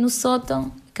bikezita ali no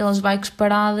sótão, aquelas bikes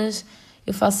paradas.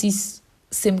 Eu faço isso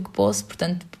sempre que posso,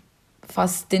 portanto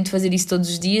tento fazer isso todos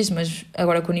os dias, mas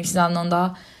agora com a universidade não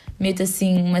dá. Meto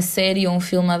assim uma série ou um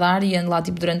filme a dar e ando lá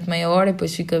tipo durante meia hora e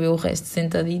depois fico a ver o resto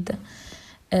sentadita.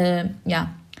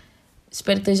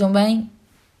 Espero que estejam bem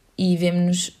e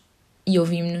vemo-nos e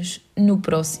ouvimos-nos no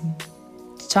próximo.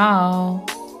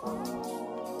 Tchau!